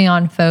 keeps me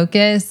on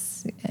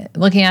focus,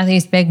 looking at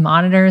these big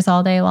monitors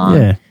all day long.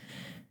 Yeah.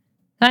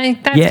 I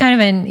think that's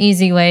kind of an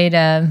easy way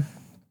to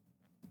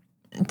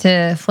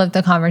flip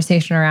the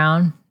conversation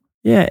around.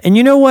 Yeah. And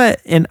you know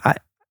what? And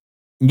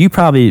you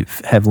probably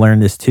have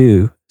learned this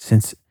too,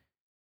 since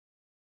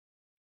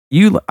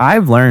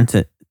I've learned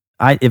to,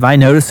 if I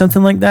notice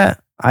something like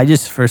that, I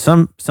just, for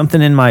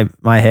something in my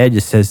head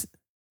just says,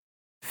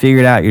 figure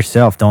it out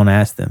yourself. Don't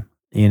ask them,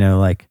 you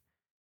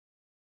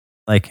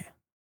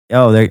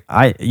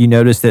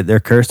notice that their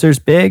cursor's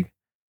big,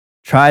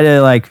 try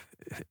to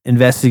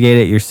investigate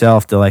it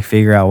yourself to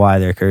figure out why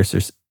their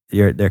cursor's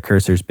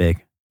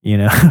big,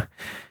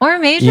 Or it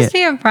may just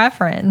be a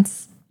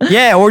preference.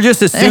 Yeah, or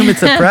just assume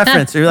it's a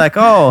preference. You're like,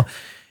 oh,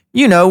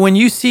 when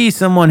you see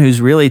someone who's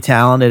really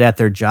talented at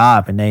their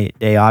job and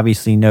they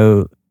obviously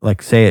know,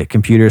 say, a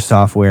computer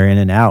software in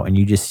and out, and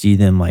you just see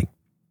them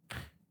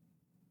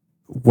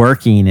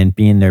working and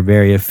being they're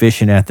very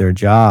efficient at their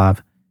job,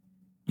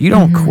 you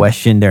don't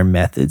question their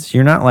methods.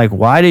 You're not like,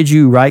 why did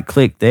you right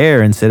click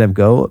there instead of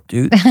go up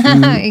to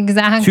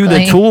exactly to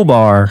the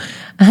toolbar?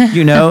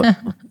 You don't,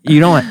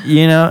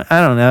 I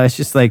don't know. It's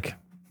just like,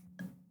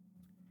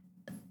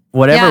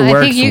 whatever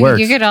works, I think works.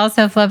 You could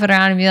also flip it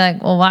around and be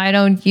like, well, why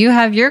don't you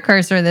have your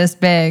cursor this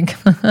big?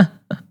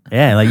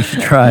 Yeah, you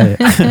should try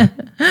it.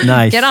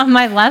 Nice. Get on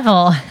my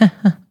level.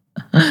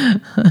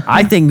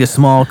 I think the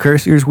small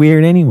cursor is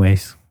weird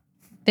anyways.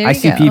 There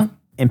you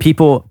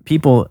go.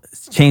 People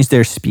change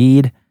their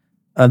speed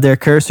of their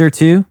cursor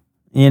too.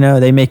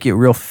 They make it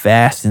real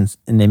fast and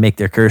they make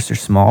their cursor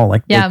small.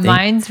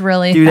 Mine's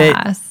really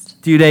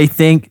fast. Do they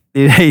think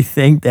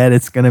that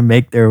it's gonna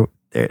make they're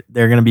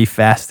gonna be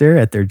faster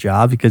at their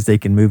job because they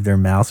can move their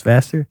mouse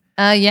faster?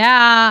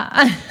 Yeah.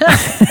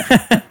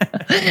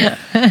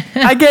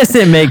 I guess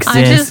it makes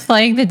sense. I'm just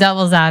playing the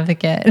devil's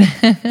advocate.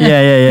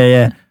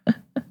 Yeah.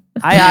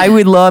 I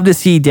would love to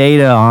see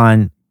data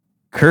on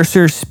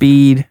cursor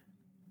speed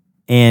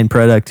and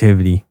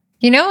productivity.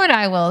 You know what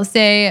I will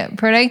say?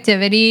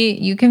 Productivity,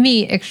 you can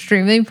be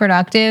extremely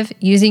productive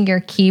using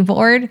your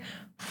keyboard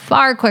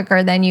far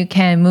quicker than you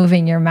can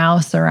moving your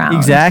mouse around.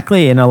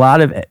 Exactly. And a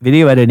lot of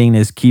video editing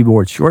is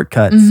keyboard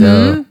shortcuts.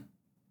 So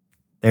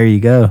there you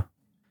go.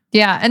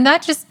 Yeah. And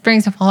that just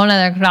brings up a whole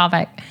nother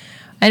topic.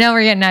 I know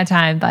we're getting out of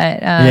time,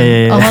 but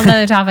a whole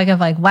nother topic of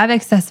web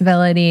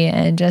accessibility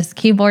and just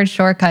keyboard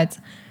shortcuts.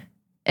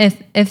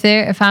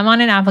 If I'm on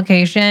an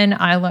application,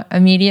 I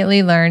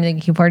immediately learn the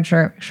keyboard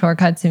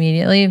shortcuts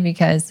immediately,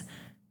 because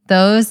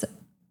those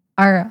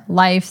are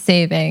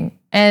life-saving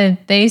and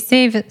they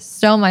save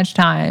so much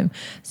time.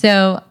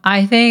 So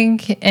I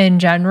think in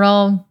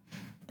general,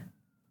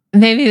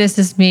 maybe this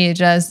is me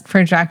just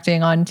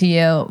projecting onto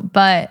you,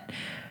 but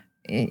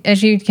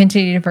as you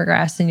continue to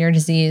progress in your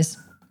disease,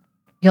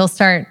 you'll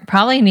start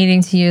probably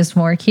needing to use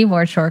more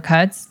keyboard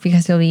shortcuts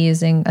because you'll be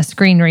using a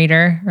screen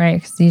reader,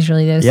 right? Because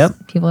usually those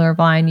people who are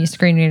blind use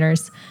screen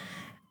readers.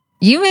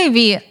 You may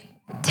be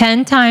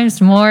 10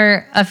 times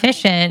more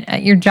efficient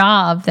at your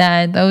job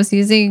than those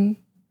using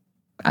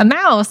a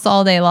mouse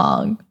all day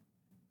long.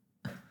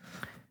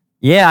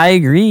 Yeah, I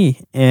agree.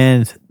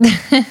 And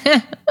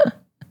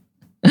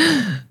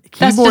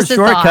keyboard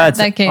shortcuts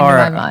that came to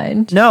my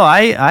mind. No,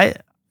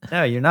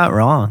 no, you're not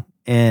wrong.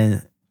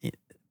 And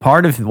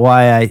part of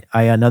why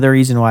another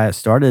reason why I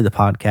started the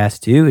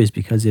podcast too is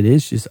because it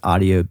is just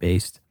audio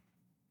based.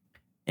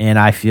 And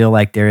I feel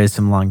like there is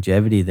some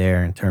longevity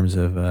there in terms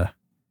of,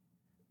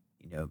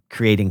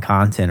 creating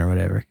content or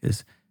whatever.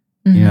 Because,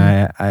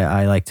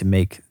 I like to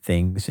make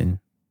things, and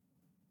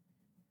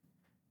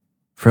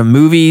from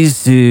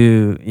movies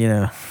to,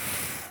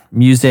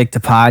 music to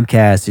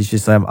podcasts, it's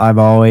just, I've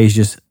always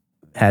just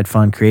had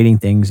fun creating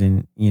things.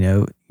 And,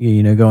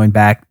 going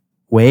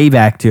way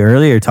back to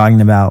earlier,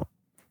 talking about,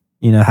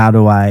 how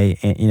do I,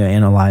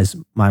 analyze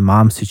my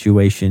mom's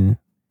situation,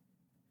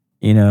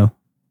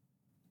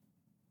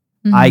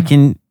 I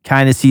can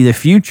kind of see the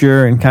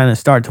future and kind of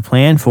start to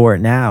plan for it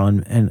now,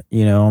 and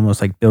almost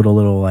like build a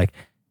little like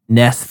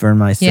nest for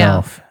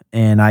myself.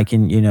 And I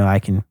can be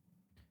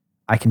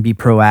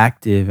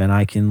proactive, and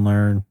I can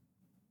learn,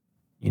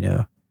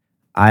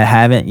 I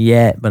haven't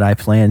yet, but I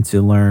plan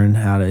to learn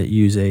how to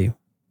use a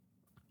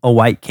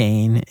white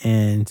cane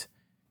and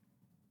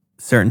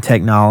certain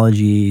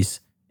technologies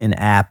and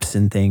apps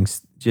and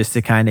things just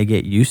to kind of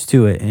get used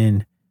to it.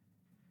 And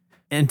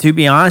to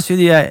be honest with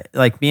you,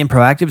 like being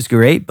proactive is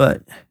great,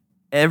 but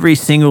every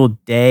single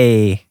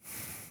day,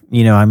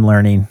 I'm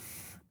learning,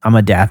 I'm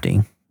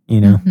adapting,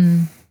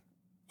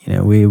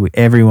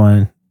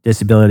 everyone,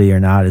 disability or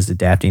not, is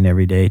adapting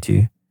every day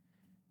to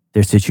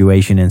their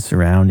situation and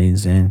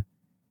surroundings. And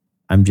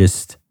I'm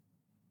just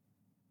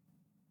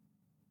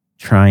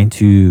trying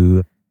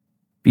to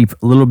be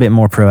a little bit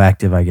more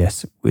proactive, I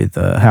guess, with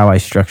how I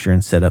structure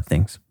and set up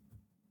things.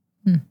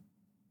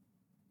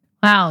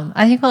 Wow.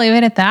 I think we'll leave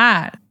it at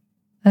that.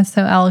 That's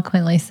so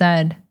eloquently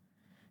said.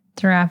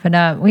 To wrap it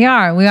up, we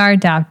are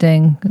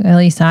adapting. At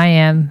least I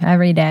am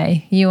every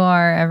day. You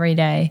are every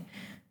day.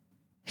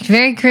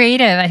 Very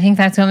creative. I think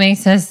that's what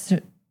makes us,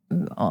 it's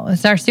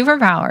our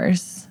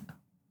superpowers.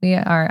 We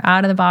are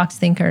out of the box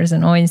thinkers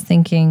and always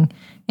thinking,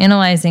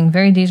 analyzing,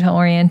 very detail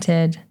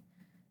oriented,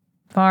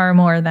 far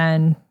more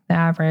than the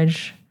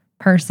average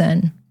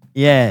person.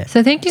 Yeah.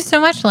 So thank you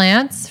so much,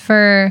 Lance,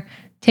 for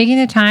taking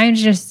the time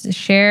to just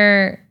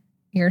share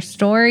your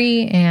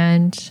story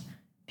and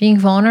being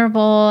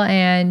vulnerable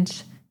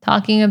and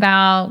talking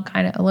about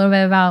kind of a little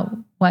bit about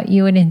what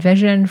you would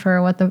envision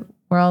for what the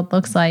world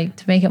looks like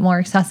to make it more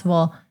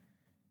accessible.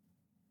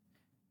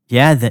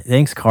 Yeah.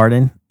 Thanks,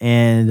 Cardin.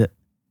 And,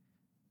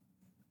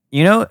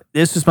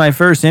 this was my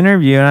first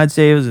interview, and I'd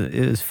say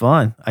it was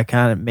fun.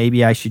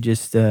 Maybe I should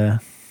just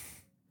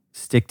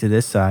stick to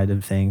this side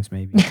of things,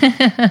 maybe.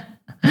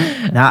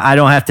 Now I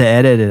don't have to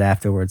edit it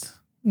afterwards.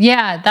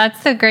 Yeah,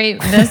 that's the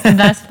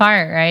best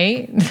part,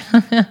 right?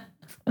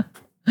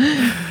 All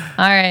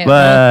right.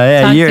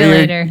 But talk to you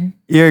later.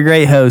 You're a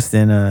great host,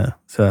 and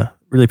so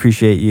really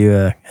appreciate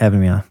you having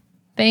me on.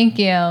 Thank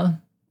you. All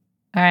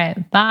right.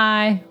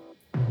 Bye.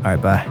 All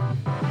right. Bye.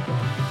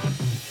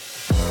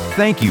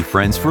 Thank you,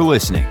 friends, for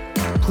listening.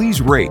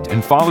 Please rate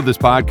and follow this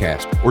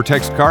podcast or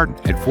text Cardin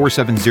at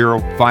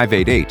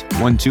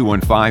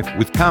 470-588-1215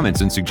 with comments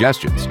and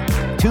suggestions.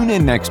 Tune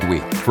in next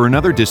week for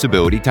another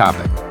disability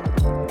topic.